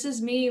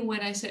is me when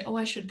I say, oh,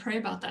 I should pray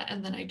about that,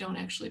 and then I don't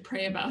actually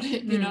pray about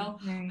it, you know.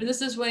 Or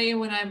this is way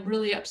when I'm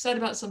really upset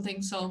about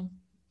something, so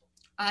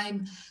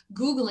I'm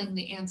Googling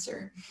the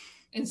answer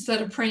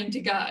instead of praying to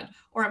God,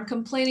 or I'm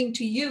complaining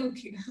to you,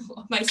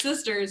 my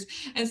sisters,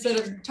 instead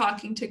of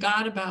talking to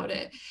God about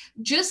it.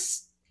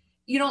 Just,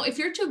 if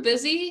you're too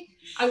busy,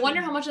 I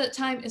wonder how much of that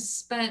time is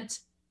spent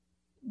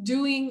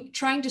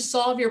trying to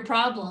solve your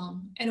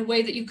problem in a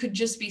way that you could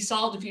just be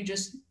solved if you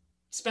just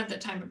spent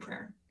that time in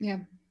prayer. Yeah.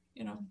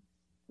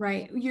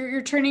 Right.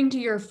 You're turning to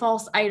your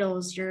false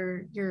idols,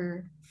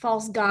 your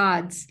false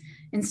gods,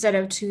 instead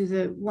of to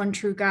the one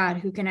true God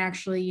who can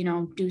actually,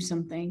 do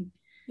something.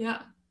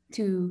 Yeah.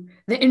 To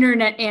the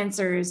internet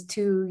answers,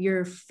 to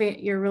your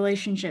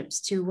relationships,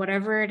 to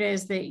whatever it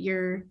is that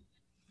you're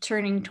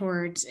turning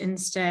towards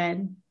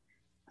instead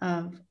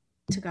of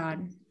to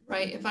God.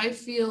 Right. If I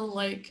feel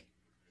like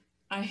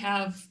I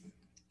have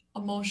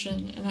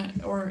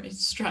emotion or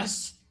it's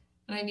stress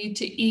and I need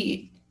to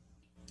eat,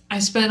 I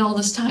spend all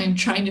this time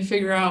trying to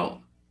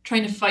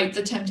fight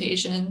the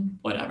temptation,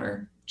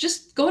 whatever.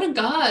 Just go to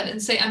God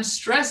and say, I'm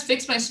stressed,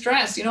 fix my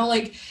stress,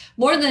 like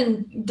more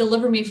than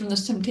deliver me from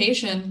this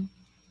temptation,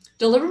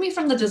 deliver me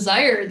from the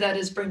desire that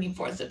is bringing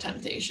forth the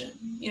temptation,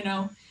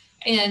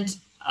 and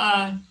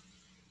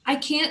I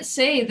can't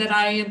say that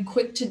I am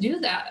quick to do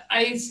that.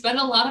 I spend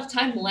a lot of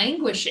time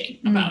languishing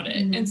about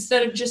it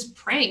instead of just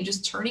praying,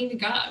 just turning to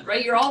God,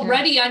 right? You're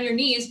already on your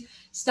knees.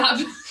 Stop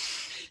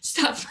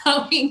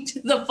bowing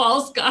to the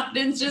false God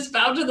and just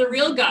bow to the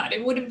real God.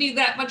 It wouldn't be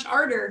that much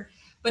harder,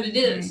 but it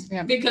is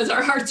because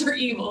our hearts are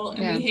evil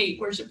and we hate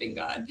worshiping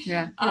God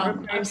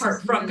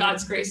apart from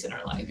God's grace in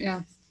our life.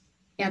 Yeah,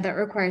 that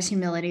requires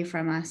humility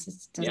from us. It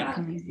doesn't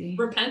come easy.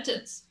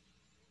 Repentance.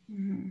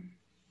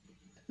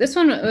 This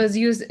one was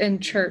used in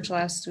church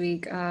last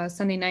week,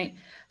 Sunday night,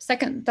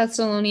 2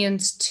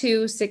 Thessalonians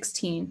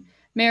 2:16.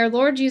 May our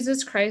Lord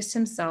Jesus Christ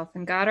himself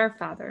and God our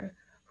Father,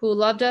 who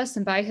loved us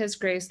and by his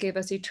grace gave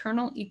us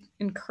eternal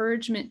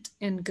encouragement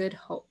and good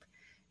hope,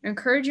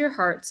 encourage your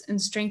hearts and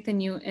strengthen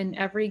you in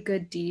every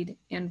good deed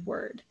and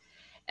word.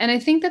 And I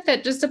think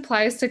that just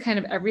applies to kind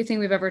of everything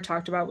we've ever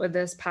talked about with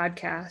this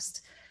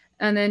podcast.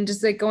 And then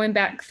just like going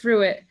back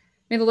through it,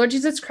 may the Lord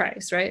Jesus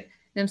Christ, right,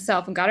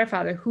 himself and God our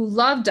Father, who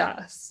loved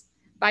us,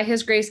 by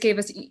his grace gave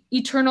us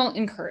eternal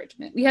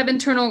encouragement. We have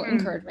internal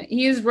encouragement.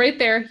 He is right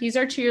there. He's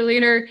our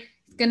cheerleader.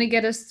 He's going to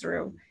get us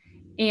through.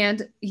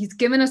 And he's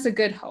given us a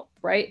good hope,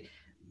 right?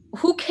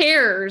 Who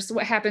cares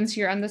what happens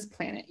here on this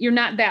planet? You're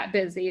not that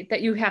busy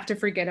that you have to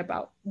forget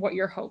about what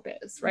your hope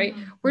is, right?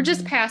 We're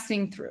just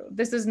passing through.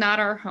 This is not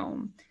our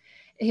home.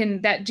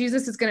 And that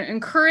Jesus is going to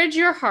encourage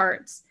your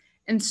hearts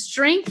and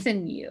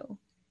strengthen you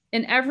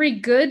in every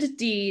good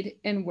deed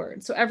and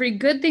word. So every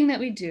good thing that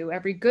we do,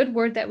 every good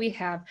word that we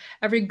have,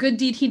 every good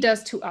deed he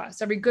does to us,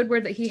 every good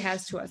word that he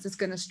has to us is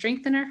going to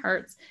strengthen our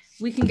hearts.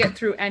 We can get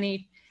through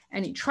any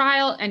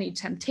trial, any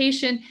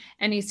temptation,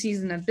 any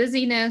season of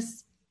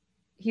busyness.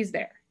 He's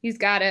there. He's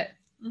got it.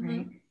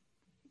 Right?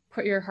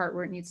 Put your heart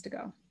where it needs to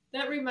go.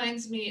 That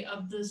reminds me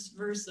of this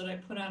verse that I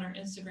put on our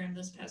Instagram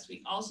this past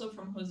week, also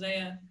from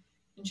Hosea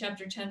in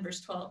chapter 10,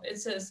 verse 12. It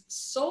says,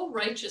 sow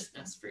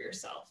righteousness for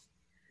yourself.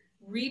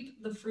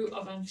 Reap the fruit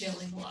of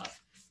unfailing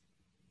love.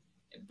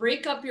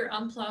 Break up your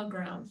unplowed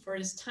ground, for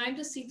it is time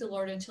to seek the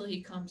Lord until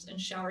he comes and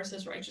showers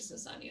his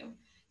righteousness on you.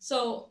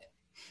 So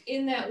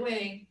in that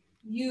way,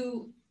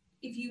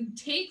 if you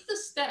take the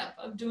step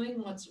of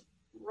doing what's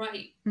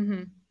right,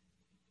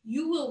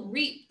 you will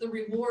reap the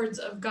rewards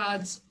of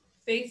God's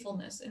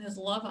faithfulness and his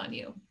love on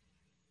you.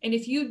 And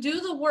if you do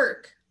the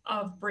work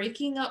of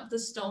breaking up the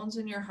stones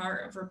in your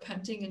heart, of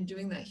repenting and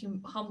doing that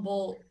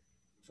humble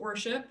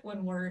worship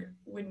when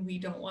we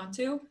don't want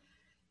to,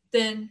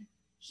 then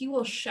he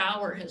will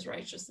shower his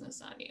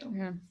righteousness on you.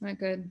 Yeah, not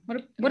good.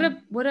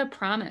 What a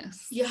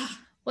promise. Yeah.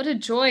 What a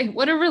joy.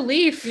 What a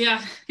relief. Yeah.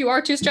 If you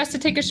are too stressed to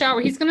take a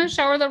shower, he's going to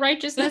shower the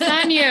righteousness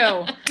on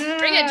you.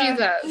 Bring it,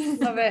 Jesus.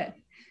 Love it.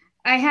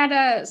 I had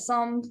a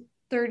Psalm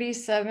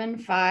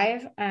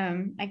 37:5.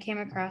 I came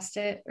across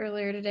it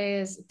earlier today,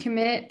 is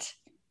commit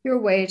your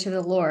way to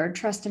the Lord,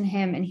 trust in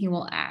him and he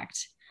will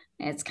act.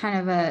 It's kind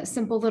of a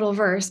simple little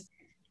verse.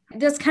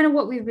 That's kind of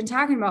what we've been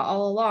talking about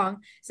all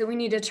along. So we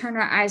need to turn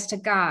our eyes to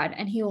God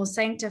and he will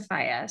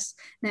sanctify us.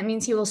 And that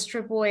means he will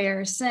strip away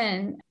our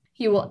sin.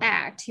 He will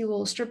act. He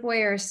will strip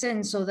away our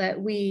sin so that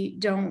we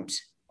don't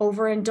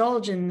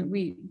overindulge and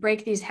we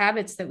break these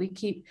habits that we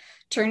keep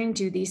turning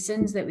to, these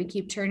sins that we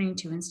keep turning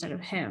to instead of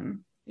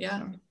him.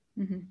 Yeah.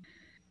 Mm-hmm.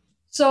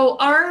 So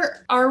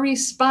our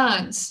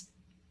response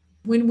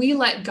when we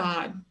let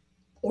God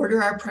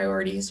order our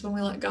priorities, when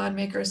we let God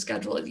make our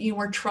schedule,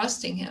 we're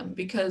trusting him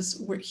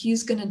because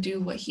he's going to do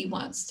what he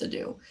wants to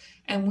do.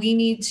 And we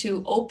need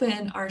to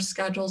open our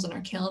schedules and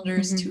our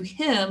calendars to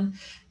him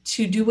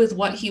to do with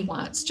what he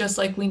wants, just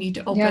like we need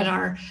to open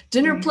our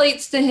dinner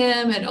plates to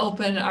him and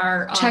open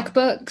our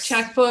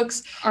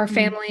checkbooks, our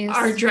families,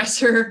 our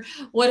dresser,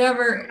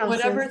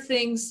 whatever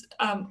things,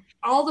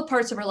 all the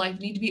parts of our life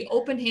need to be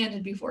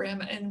open-handed before him.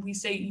 And we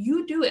say,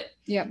 you do it.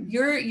 Yeah.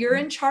 You're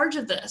in charge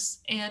of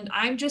this. And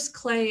I'm just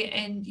clay,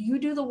 and you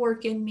do the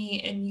work in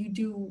me, and you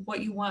do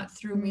what you want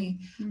through me.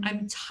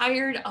 I'm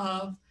tired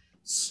of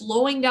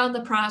slowing down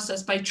the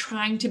process by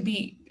trying to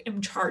be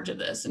in charge of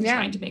this and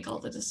trying to make all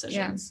the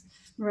decisions.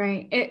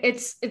 Right.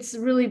 It's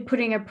really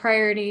putting a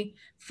priority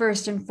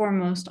first and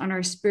foremost on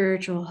our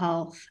spiritual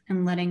health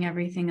and letting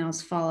everything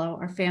else follow.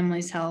 Our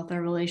family's health,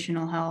 our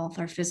relational health,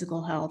 our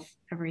physical health,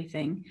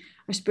 everything.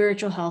 Our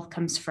spiritual health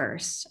comes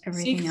first.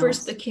 Everything Seek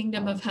first the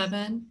kingdom of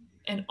heaven,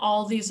 and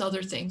all these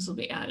other things will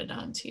be added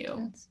on to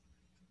you.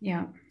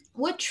 Yeah.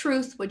 What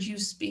truth would you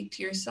speak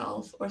to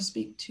yourself or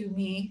speak to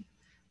me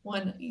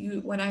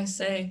when I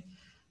say,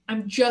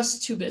 I'm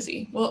just too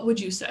busy? What would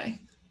you say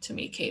to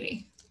me,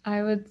 Katie?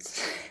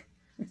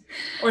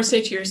 Or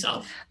say to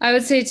yourself. I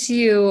would say to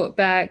you,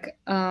 Beck,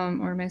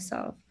 or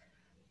myself,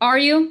 are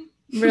you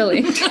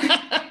really?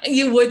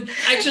 You would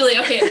actually.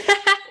 Okay.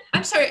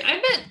 I'm sorry. I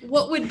meant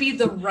what would be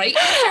the right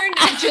answer,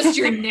 not just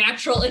your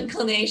natural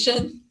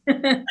inclination.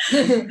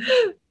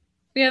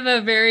 We have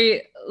a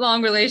very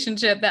long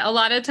relationship that a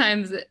lot of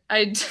times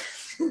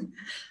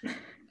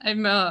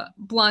I'm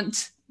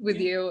blunt with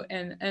you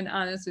and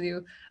honest with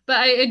you, but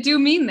I do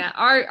mean that.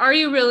 Are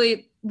you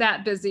really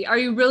that busy? Are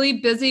you really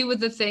busy with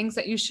the things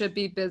that you should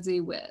be busy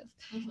with?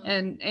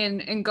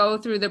 And go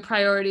through the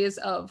priorities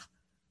of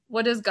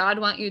what does God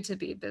want you to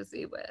be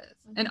busy with?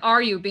 And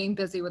are you being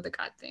busy with the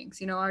God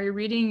things? Are you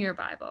reading your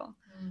Bible?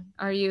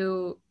 Are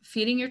you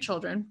feeding your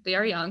children? They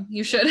are young.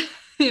 You should,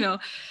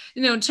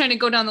 trying to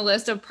go down the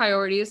list of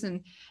priorities.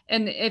 And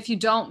if you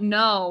don't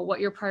know what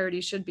your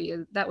priority should be,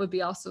 that would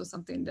be also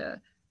something to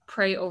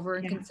pray over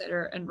and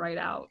consider and write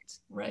out.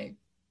 Right.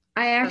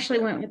 I actually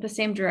went with the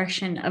same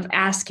direction of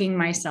asking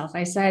myself.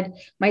 I said,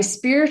 my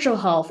spiritual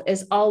health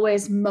is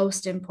always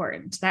most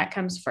important. That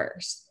comes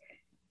first.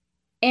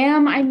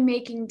 Am I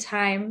making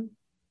time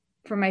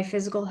for my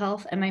physical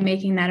health? Am I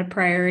making that a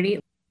priority?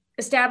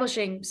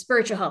 Establishing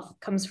spiritual health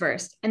comes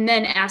first, and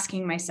then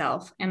asking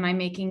myself, am I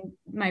making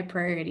my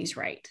priorities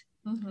right?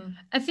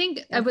 I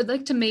think I would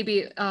like to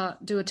maybe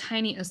do a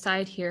tiny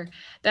aside here,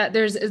 that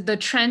there's the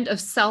trend of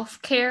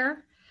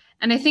self-care.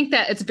 And I think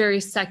that it's very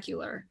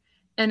secular.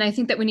 And I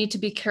think that we need to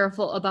be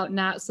careful about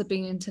not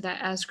slipping into that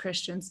as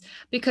Christians,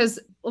 because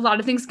a lot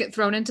of things get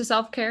thrown into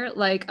self-care.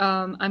 Like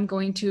I'm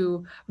going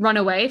to run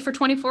away for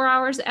 24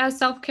 hours as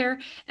self-care.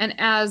 And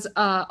as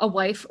a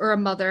wife or a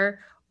mother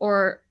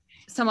or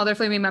some other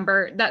family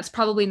member, that's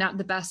probably not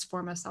the best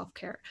form of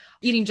self-care.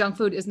 Eating junk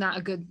food is not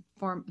a good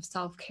form of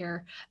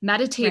self-care.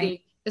 Meditating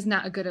is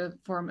not a good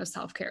form of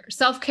self-care.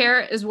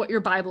 Self-care is what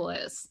your Bible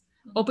is.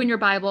 Open your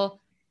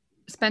Bible,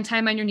 spend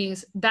time on your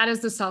knees. That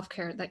is the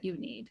self-care that you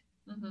need.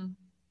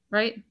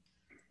 Right?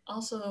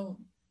 Also,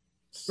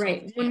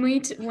 right.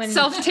 When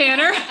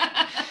self-tanner.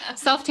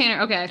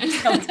 Self-tanner. Okay.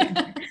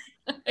 Self-tanner.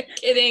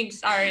 Kidding.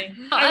 Sorry.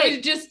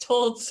 I just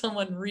told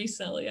someone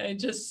recently. I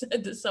just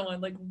said to someone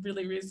like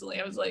really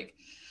recently, I was like,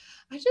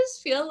 I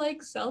just feel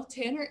like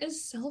self-tanner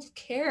is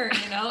self-care.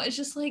 It's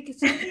just like, it's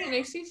something that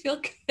makes me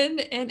feel good,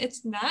 and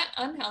it's not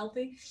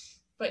unhealthy.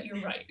 But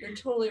you're right. You're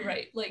totally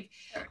right. Like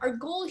our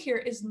goal here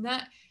is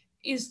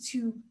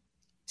to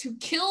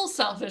kill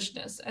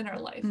selfishness in our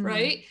life,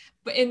 right?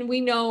 And we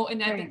know,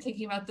 and I've been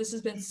thinking about this,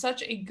 has been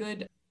such a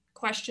good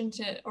question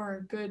or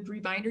a good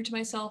reminder to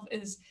myself,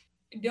 is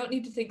you don't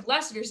need to think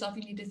less of yourself,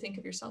 you need to think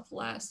of yourself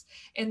less.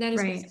 And that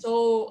has been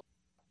so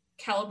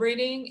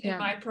calibrating in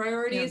my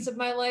priorities of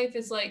my life.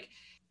 Is like,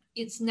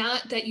 it's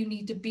not that you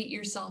need to beat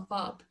yourself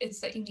up, it's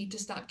that you need to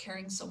stop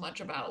caring so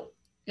much about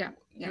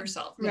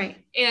yourself. Right.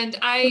 And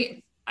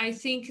I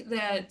think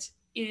that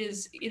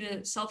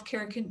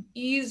self-care can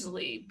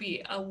easily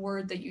be a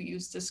word that you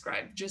use to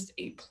describe just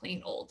a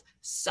plain old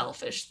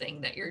selfish thing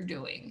that you're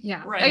doing.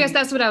 Yeah. Right. I guess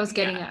that's what I was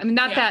getting at. I mean,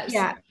 not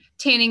that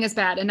tanning is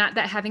bad, and not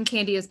that having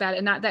candy is bad,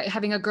 and not that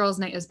having a girls'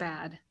 night is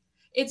bad.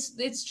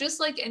 It's just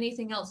like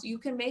anything else. You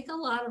can make a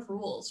lot of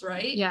rules,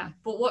 right? Yeah.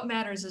 But what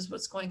matters is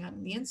what's going on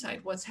in the inside,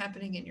 what's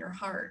happening in your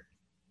heart.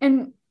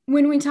 And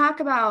when we talk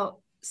about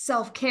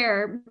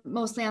self-care,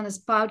 mostly on this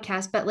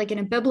podcast, but like in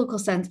a biblical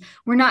sense,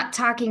 we're not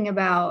talking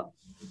about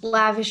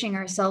lavishing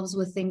ourselves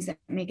with things that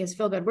make us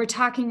feel good. We're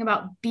talking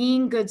about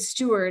being good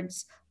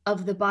stewards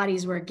of the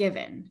bodies we're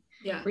given.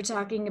 Yeah. We're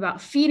talking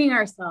about feeding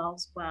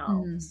ourselves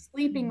well,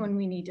 sleeping when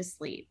we need to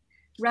sleep,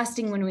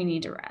 resting when we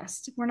need to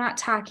rest. We're not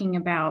talking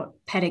about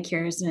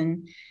pedicures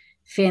and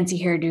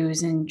fancy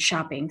hairdos and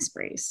shopping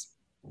sprees.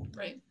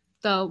 Right.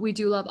 Though we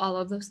do love all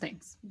of those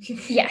things.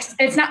 Yes,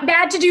 it's not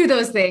bad to do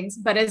those things,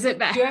 but is it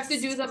bad? You have to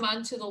do them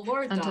unto the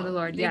Lord. Unto the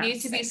Lord, They need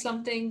yes. to be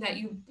something that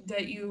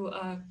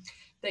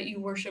you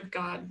worship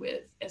God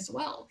with as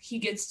well. He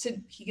gets to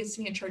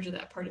be in charge of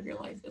that part of your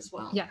life as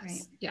well. Yes.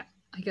 Right. Yeah.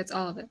 He gets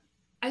all of it.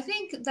 I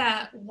think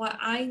that what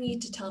I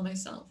need to tell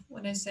myself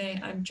when I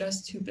say I'm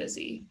just too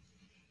busy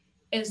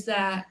is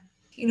that,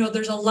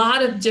 there's a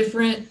lot of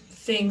different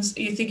things.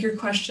 You think your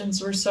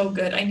questions were so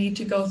good. I need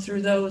to go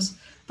through those.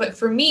 But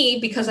for me,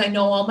 because I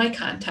know all my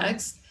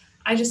context,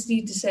 I just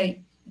need to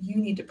say, you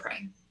need to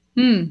pray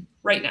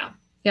right now.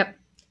 Yep.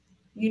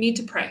 You need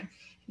to pray.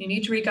 You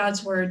need to read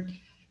God's word.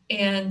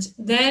 And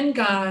then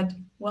God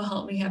will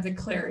help me have the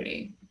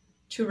clarity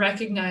to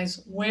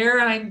recognize where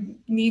I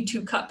need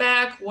to cut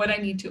back, what I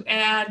need to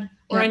add,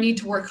 where I need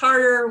to work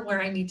harder,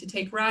 where I need to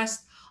take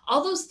rest.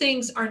 All those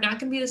things are not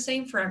going to be the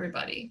same for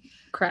everybody.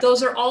 Correct.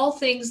 Those are all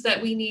things that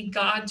we need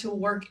God to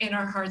work in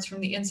our hearts from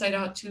the inside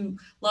out, to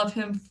love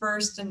him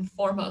first and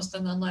foremost,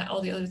 and then let all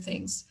the other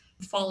things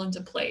fall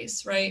into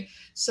place, right?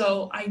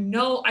 So I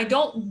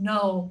don't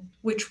know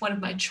which one of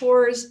my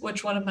chores,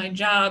 which one of my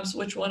jobs,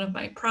 which one of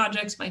my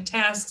projects, my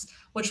tasks,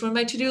 which one of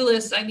my to-do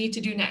lists I need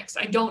to do next.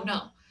 I don't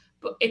know.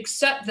 But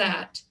except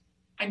that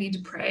I need to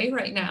pray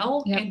right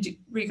now and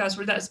read God's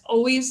word. That's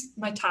always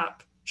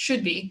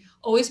should be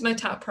always my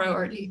top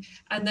priority.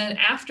 And then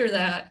after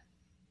that,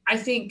 I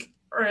think,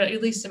 or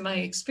at least in my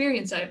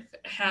experience, I've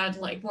had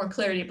like more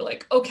clarity, but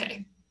like,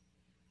 okay,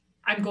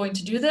 I'm going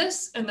to do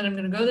this, and then I'm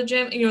going to go to the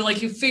gym, and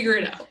you figure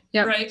it out,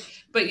 right?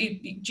 But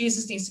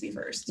Jesus needs to be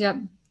first. Yep.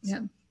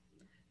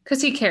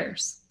 Because he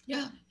cares.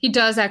 Yeah. He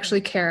does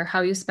actually care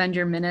how you spend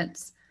your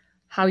minutes,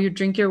 how you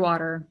drink your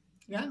water.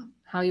 Yeah.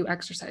 How you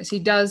exercise. He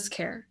does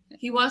care.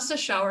 He wants to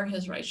shower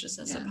his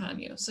righteousness upon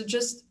you. So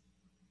just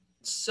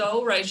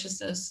sow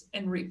righteousness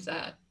and reap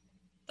that,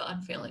 the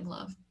unfailing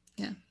love.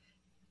 Yeah.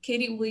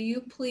 Katie, will you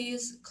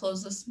please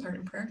close this part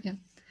in prayer? Yeah.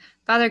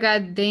 Father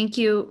God, thank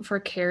you for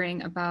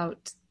caring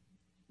about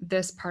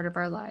this part of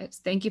our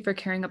lives. Thank you for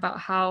caring about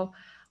how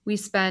we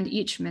spend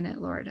each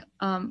minute, Lord.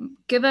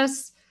 Give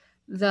us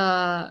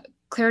the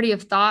clarity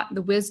of thought,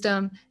 the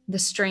wisdom, the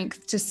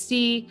strength to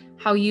see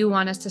how you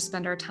want us to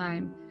spend our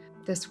time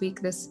this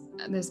week, this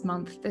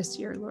month, this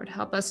year, Lord.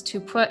 Help us to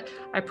put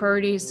our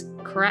priorities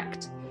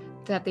correct,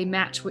 that they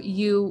match what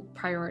you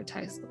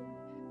prioritize, Lord.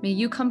 May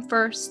you come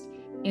first,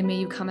 and may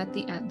you come at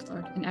the end,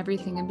 Lord, and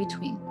everything in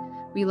between.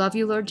 We love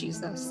you, Lord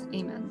Jesus.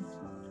 Amen.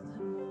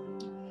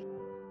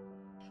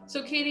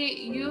 So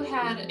Katie, you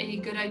had a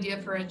good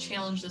idea for a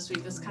challenge this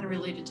week that's kind of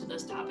related to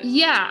this topic.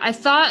 Yeah, I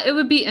thought it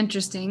would be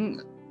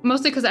interesting,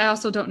 mostly because I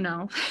also don't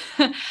know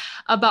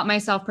about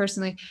myself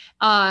personally,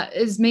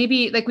 is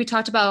maybe like we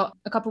talked about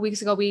a couple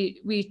weeks ago,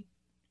 we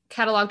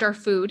cataloged our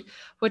food,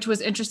 which was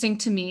interesting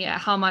to me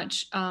at how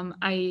much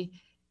I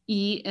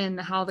eat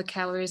and how the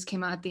calories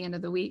came out at the end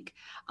of the week.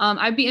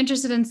 I'd be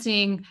interested in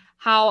seeing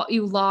how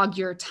you log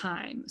your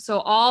time. So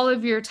all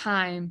of your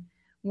time,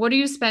 what are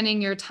you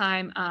spending your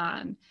time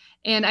on?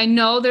 And I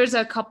know there's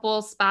a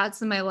couple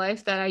spots in my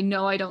life that I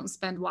know I don't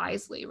spend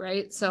wisely,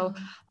 right? So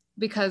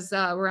because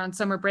we're on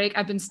summer break,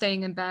 I've been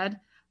staying in bed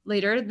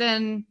later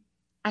than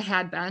I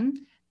had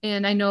been.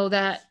 And I know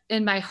that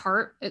in my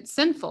heart, it's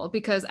sinful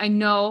because I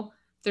know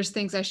there's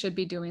things I should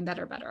be doing that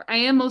are better. I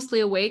am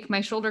mostly awake.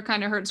 My shoulder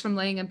kind of hurts from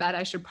laying in bed.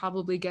 I should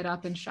probably get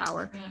up and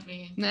shower. Not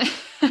me.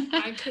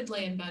 I could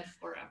lay in bed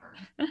forever.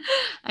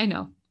 I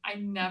know. I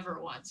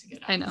never want to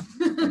get up. I know.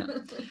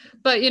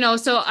 But,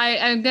 so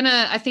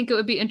I think it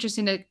would be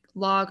interesting to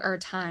log our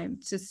time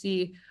to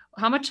see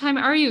how much time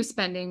are you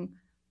spending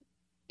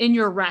in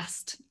your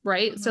rest,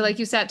 right? So like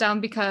you sat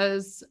down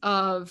because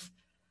of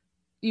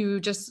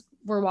you just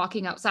were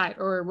walking outside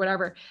or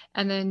whatever.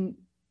 And then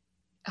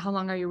how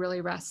long are you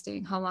really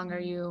resting? How long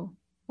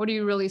what are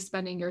you really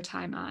spending your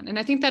time on? And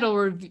I think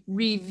that'll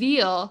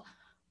reveal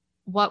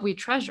what we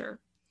treasure.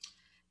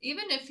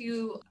 Even if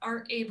you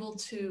aren't able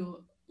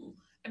to,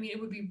 it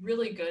would be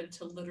really good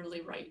to literally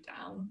write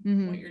down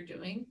what you're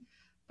doing.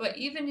 But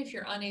even if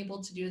you're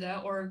unable to do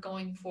that or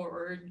going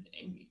forward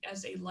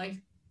as a life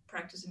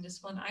practice and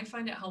discipline, I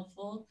find it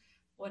helpful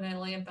when I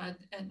lay in bed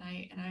at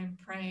night and I'm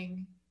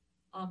praying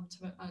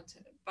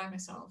by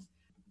myself.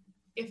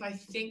 If I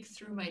think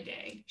through my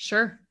day,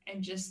 sure,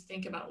 and just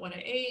think about what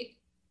I ate,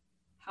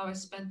 how I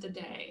spent the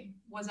day,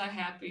 was I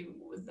happy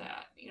with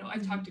that? I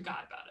talked to God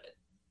about it.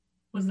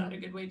 Was that a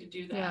good way to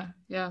do that?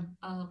 Yeah.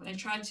 I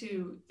try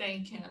to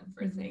thank him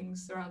for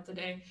things throughout the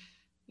day.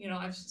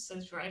 I've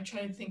said before, I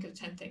try to think of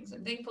 10 things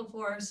I'm thankful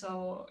for.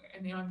 So,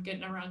 and I'm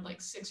getting around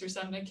like 6 or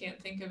 7. I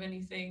can't think of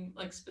anything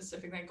like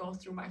specific that go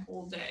through my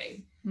whole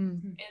day.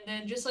 And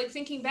then just like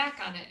thinking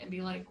back on it and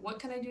be like, what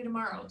can I do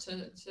tomorrow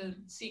to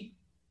seek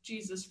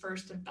Jesus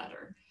first and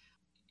better?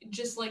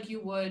 Just like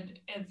you would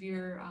if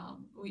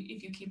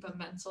if you keep a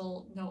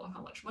mental note of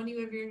how much money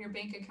you have in your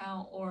bank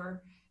account,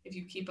 or if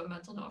you keep a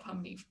mental note of how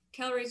many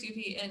calories you've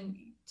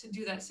eaten, to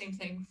do that same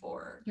thing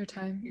for your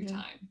time.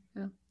 time.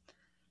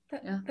 Yeah.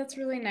 That's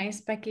really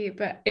nice, Becky,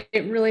 but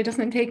it really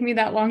doesn't take me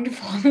that long to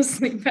fall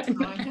asleep at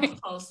No, I night. don't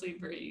fall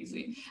asleep very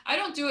easy. I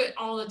don't do it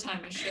all the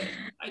time. I should.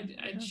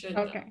 I should.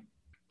 Okay.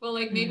 Well,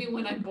 like maybe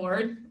when I'm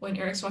bored, when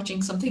Eric's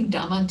watching something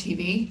dumb on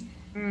TV,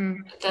 Mm.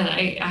 then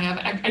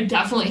I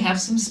definitely have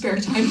some spare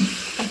time.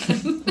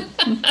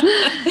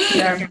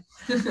 Yeah.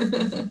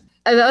 The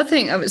other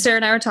thing Sarah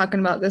and I were talking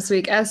about this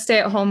week, as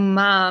stay-at-home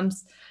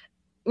moms,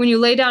 when you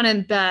lay down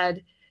in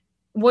bed,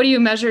 what do you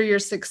measure your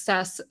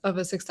success of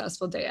a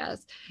successful day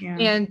as? Yeah.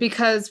 And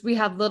because we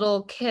have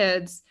little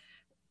kids,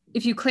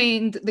 if you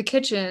cleaned the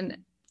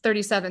kitchen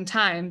 37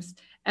 times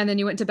and then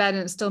you went to bed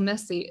and it's still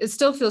messy, it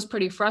still feels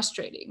pretty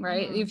frustrating,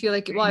 right? Mhm. You feel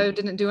like, well, I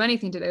didn't do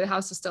anything today. The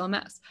house is still a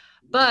mess.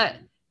 But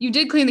you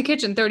did clean the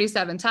kitchen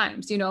 37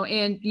 times,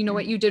 and you know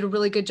what? You did a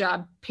really good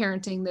job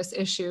parenting this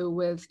issue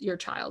with your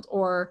child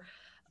or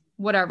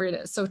whatever it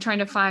is. So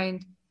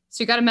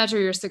you got to measure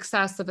your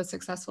success of a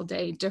successful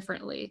day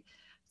differently.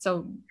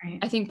 So Right.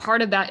 I think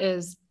part of that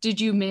is,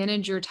 did you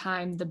manage your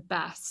time the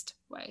best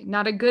way?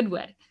 Not a good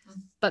way,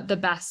 but the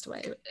best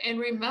way. And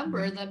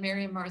remember the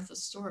Mary and Martha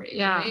story,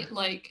 Yeah. right?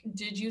 Like,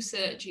 did you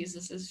sit at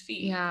Jesus's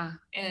feet Yeah.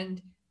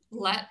 and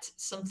let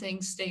some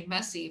things stay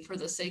messy for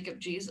the sake of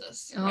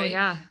Jesus? Oh, right?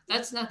 yeah.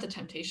 That's not the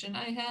temptation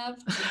I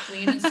have to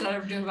clean instead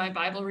of doing my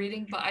Bible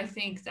reading, but I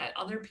think that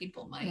other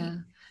people might. Yeah.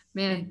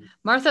 Man, And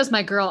Martha's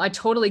my girl. I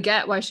totally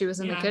get why she was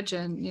in the Yeah.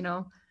 kitchen,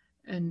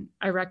 and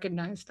I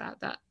recognize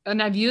that,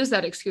 and I've used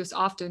that excuse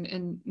often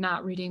in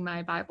not reading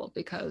my Bible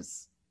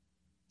because,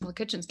 well, the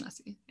kitchen's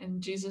messy.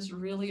 and Jesus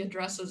really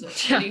addresses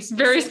it Yeah,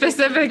 very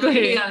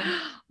specifically. Yeah.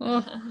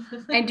 Oh.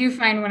 I do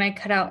find when I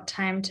cut out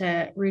time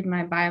to read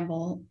my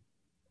Bible,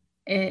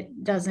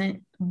 it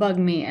doesn't bug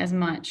me as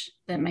much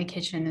that my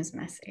kitchen is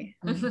messy.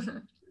 Does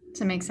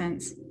it make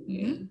sense?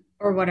 Yeah.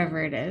 Or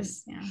whatever it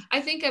is. Yeah.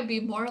 I think I'd be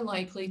more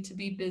likely to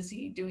be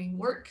busy doing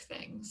work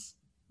things,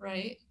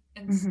 right?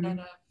 Instead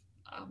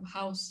of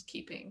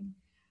housekeeping.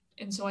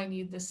 And so I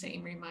need the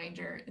same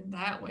reminder in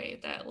that way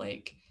that,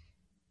 like,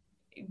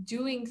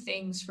 doing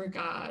things for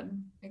God,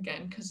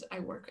 again, because I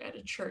work at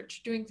a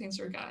church, doing things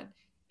for God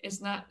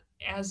is not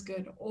as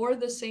good or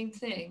the same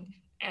thing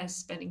as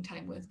spending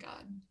time with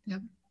God.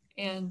 Yep.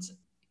 And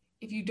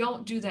if you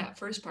don't do that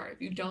first part,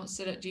 if you don't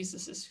sit at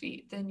Jesus's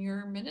feet, then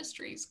your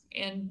ministries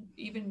and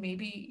even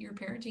maybe your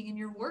parenting and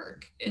your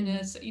work, and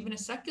even a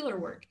secular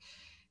work,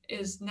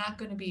 is not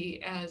going to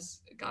be as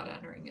God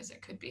honoring as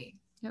it could be.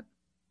 Yep.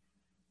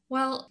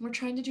 Well, we're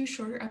trying to do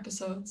shorter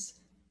episodes.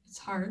 It's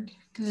hard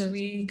because Yes.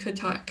 we could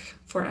talk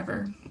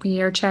forever.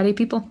 We are chatty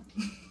people.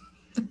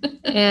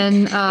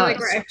 And I feel like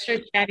we're extra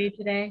chatty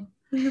today.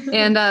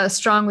 and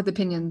strong with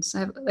opinions. I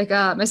have, like,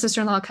 my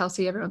sister-in-law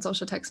Kelsey, every once in a while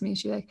she'll text me.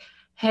 She's like,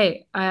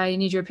 "Hey, I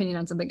need your opinion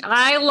on something."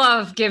 I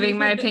love giving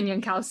my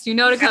opinion, Kelsey. You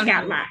know to come.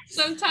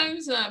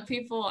 Sometimes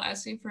people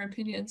ask me for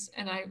opinions,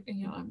 and I'm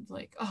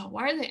like, "Oh,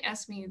 why are they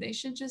asking me? They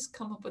should just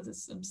come up with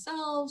this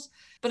themselves."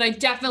 But I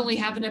definitely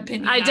have an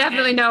opinion. I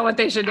definitely know what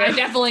they should do. I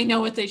definitely know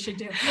what they should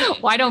do.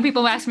 Why don't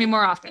people ask me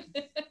more often?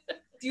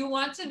 Do you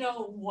want to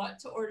know what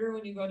to order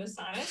when you go to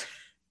Sonic?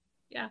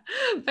 Yeah,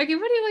 Becky,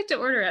 what do you like to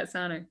order at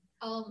Sonic?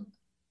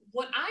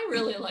 What I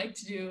really like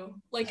to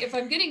do, like if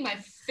I'm getting my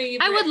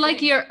favorite, I would like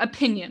thing, your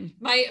opinion.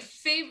 my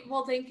favorite.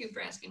 Well, thank you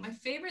for asking. My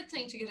favorite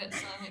thing to get at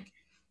Sonic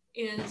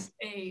is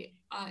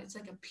it's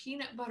like a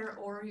peanut butter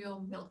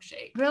Oreo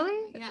milkshake.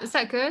 Really? Yeah. Is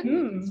that good?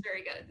 It's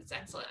very good. It's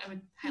excellent.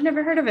 I've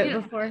never heard of it Yeah.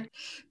 before.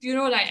 Do you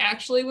know what I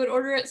actually would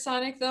order at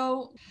Sonic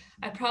though?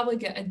 I'd probably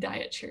get a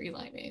diet cherry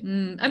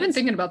limeade. I've been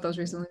thinking about those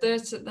recently.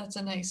 That's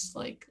a nice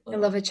like. I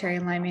love a cherry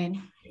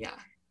limeade. Yeah.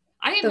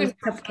 I Those even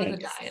prefer the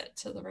cupcakes. diet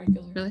to the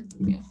regular. Really?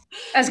 Yeah.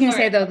 I was gonna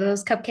say Alright. though,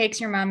 those cupcakes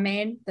your mom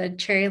made, the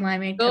cherry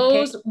limeade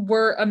Those cupcakes.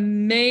 were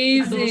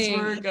amazing. Those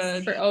were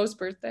good. For O's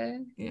birthday.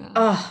 Yeah.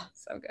 Oh,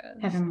 So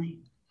good. heavenly.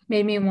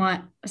 Made me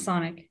want a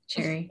Sonic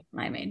cherry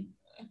limeade.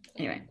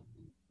 Anyway.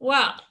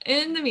 Well,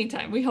 in the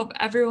meantime, we hope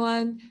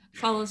everyone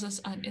follows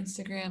us on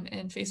Instagram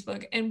and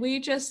Facebook. And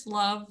we just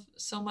love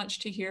so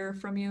much to hear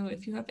from you.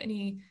 If you have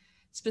any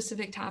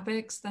specific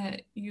topics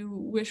that you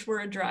wish were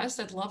addressed,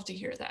 I'd love to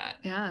hear that.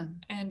 Yeah.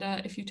 And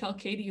if you tell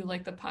Katie you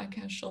like the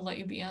podcast, she'll let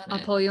you be on I'll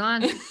it. pull you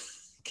on.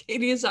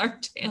 Katie is our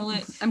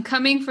talent. I'm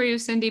coming for you,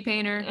 Cindy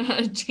Painter.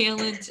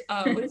 Talent.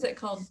 What is it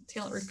called?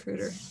 Talent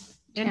recruiter.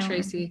 And Talent.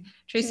 Tracy.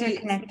 She's gonna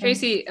connect them.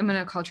 Tracy, I'm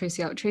gonna call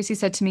Tracy out. Tracy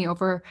said to me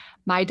over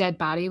my dead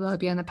body, will I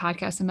be on the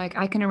podcast? I'm like,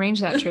 I can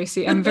arrange that,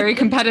 Tracy. I'm very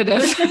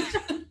competitive.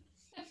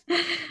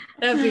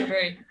 That'd be a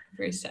very,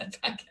 very sad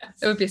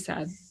podcast. It would be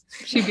sad.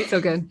 She'd be so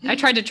good. I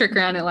tried to trick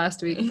her on it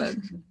last week, but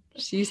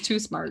she's too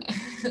smart.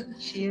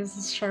 She is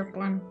a sharp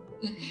one.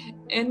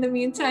 In the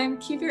meantime,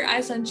 keep your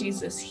eyes on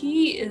Jesus.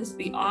 He is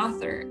the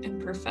author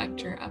and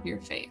perfecter of your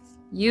faith.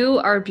 You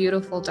are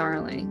beautiful,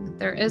 darling.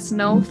 There is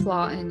no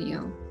flaw in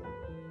you.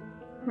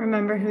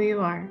 Remember who you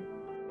are.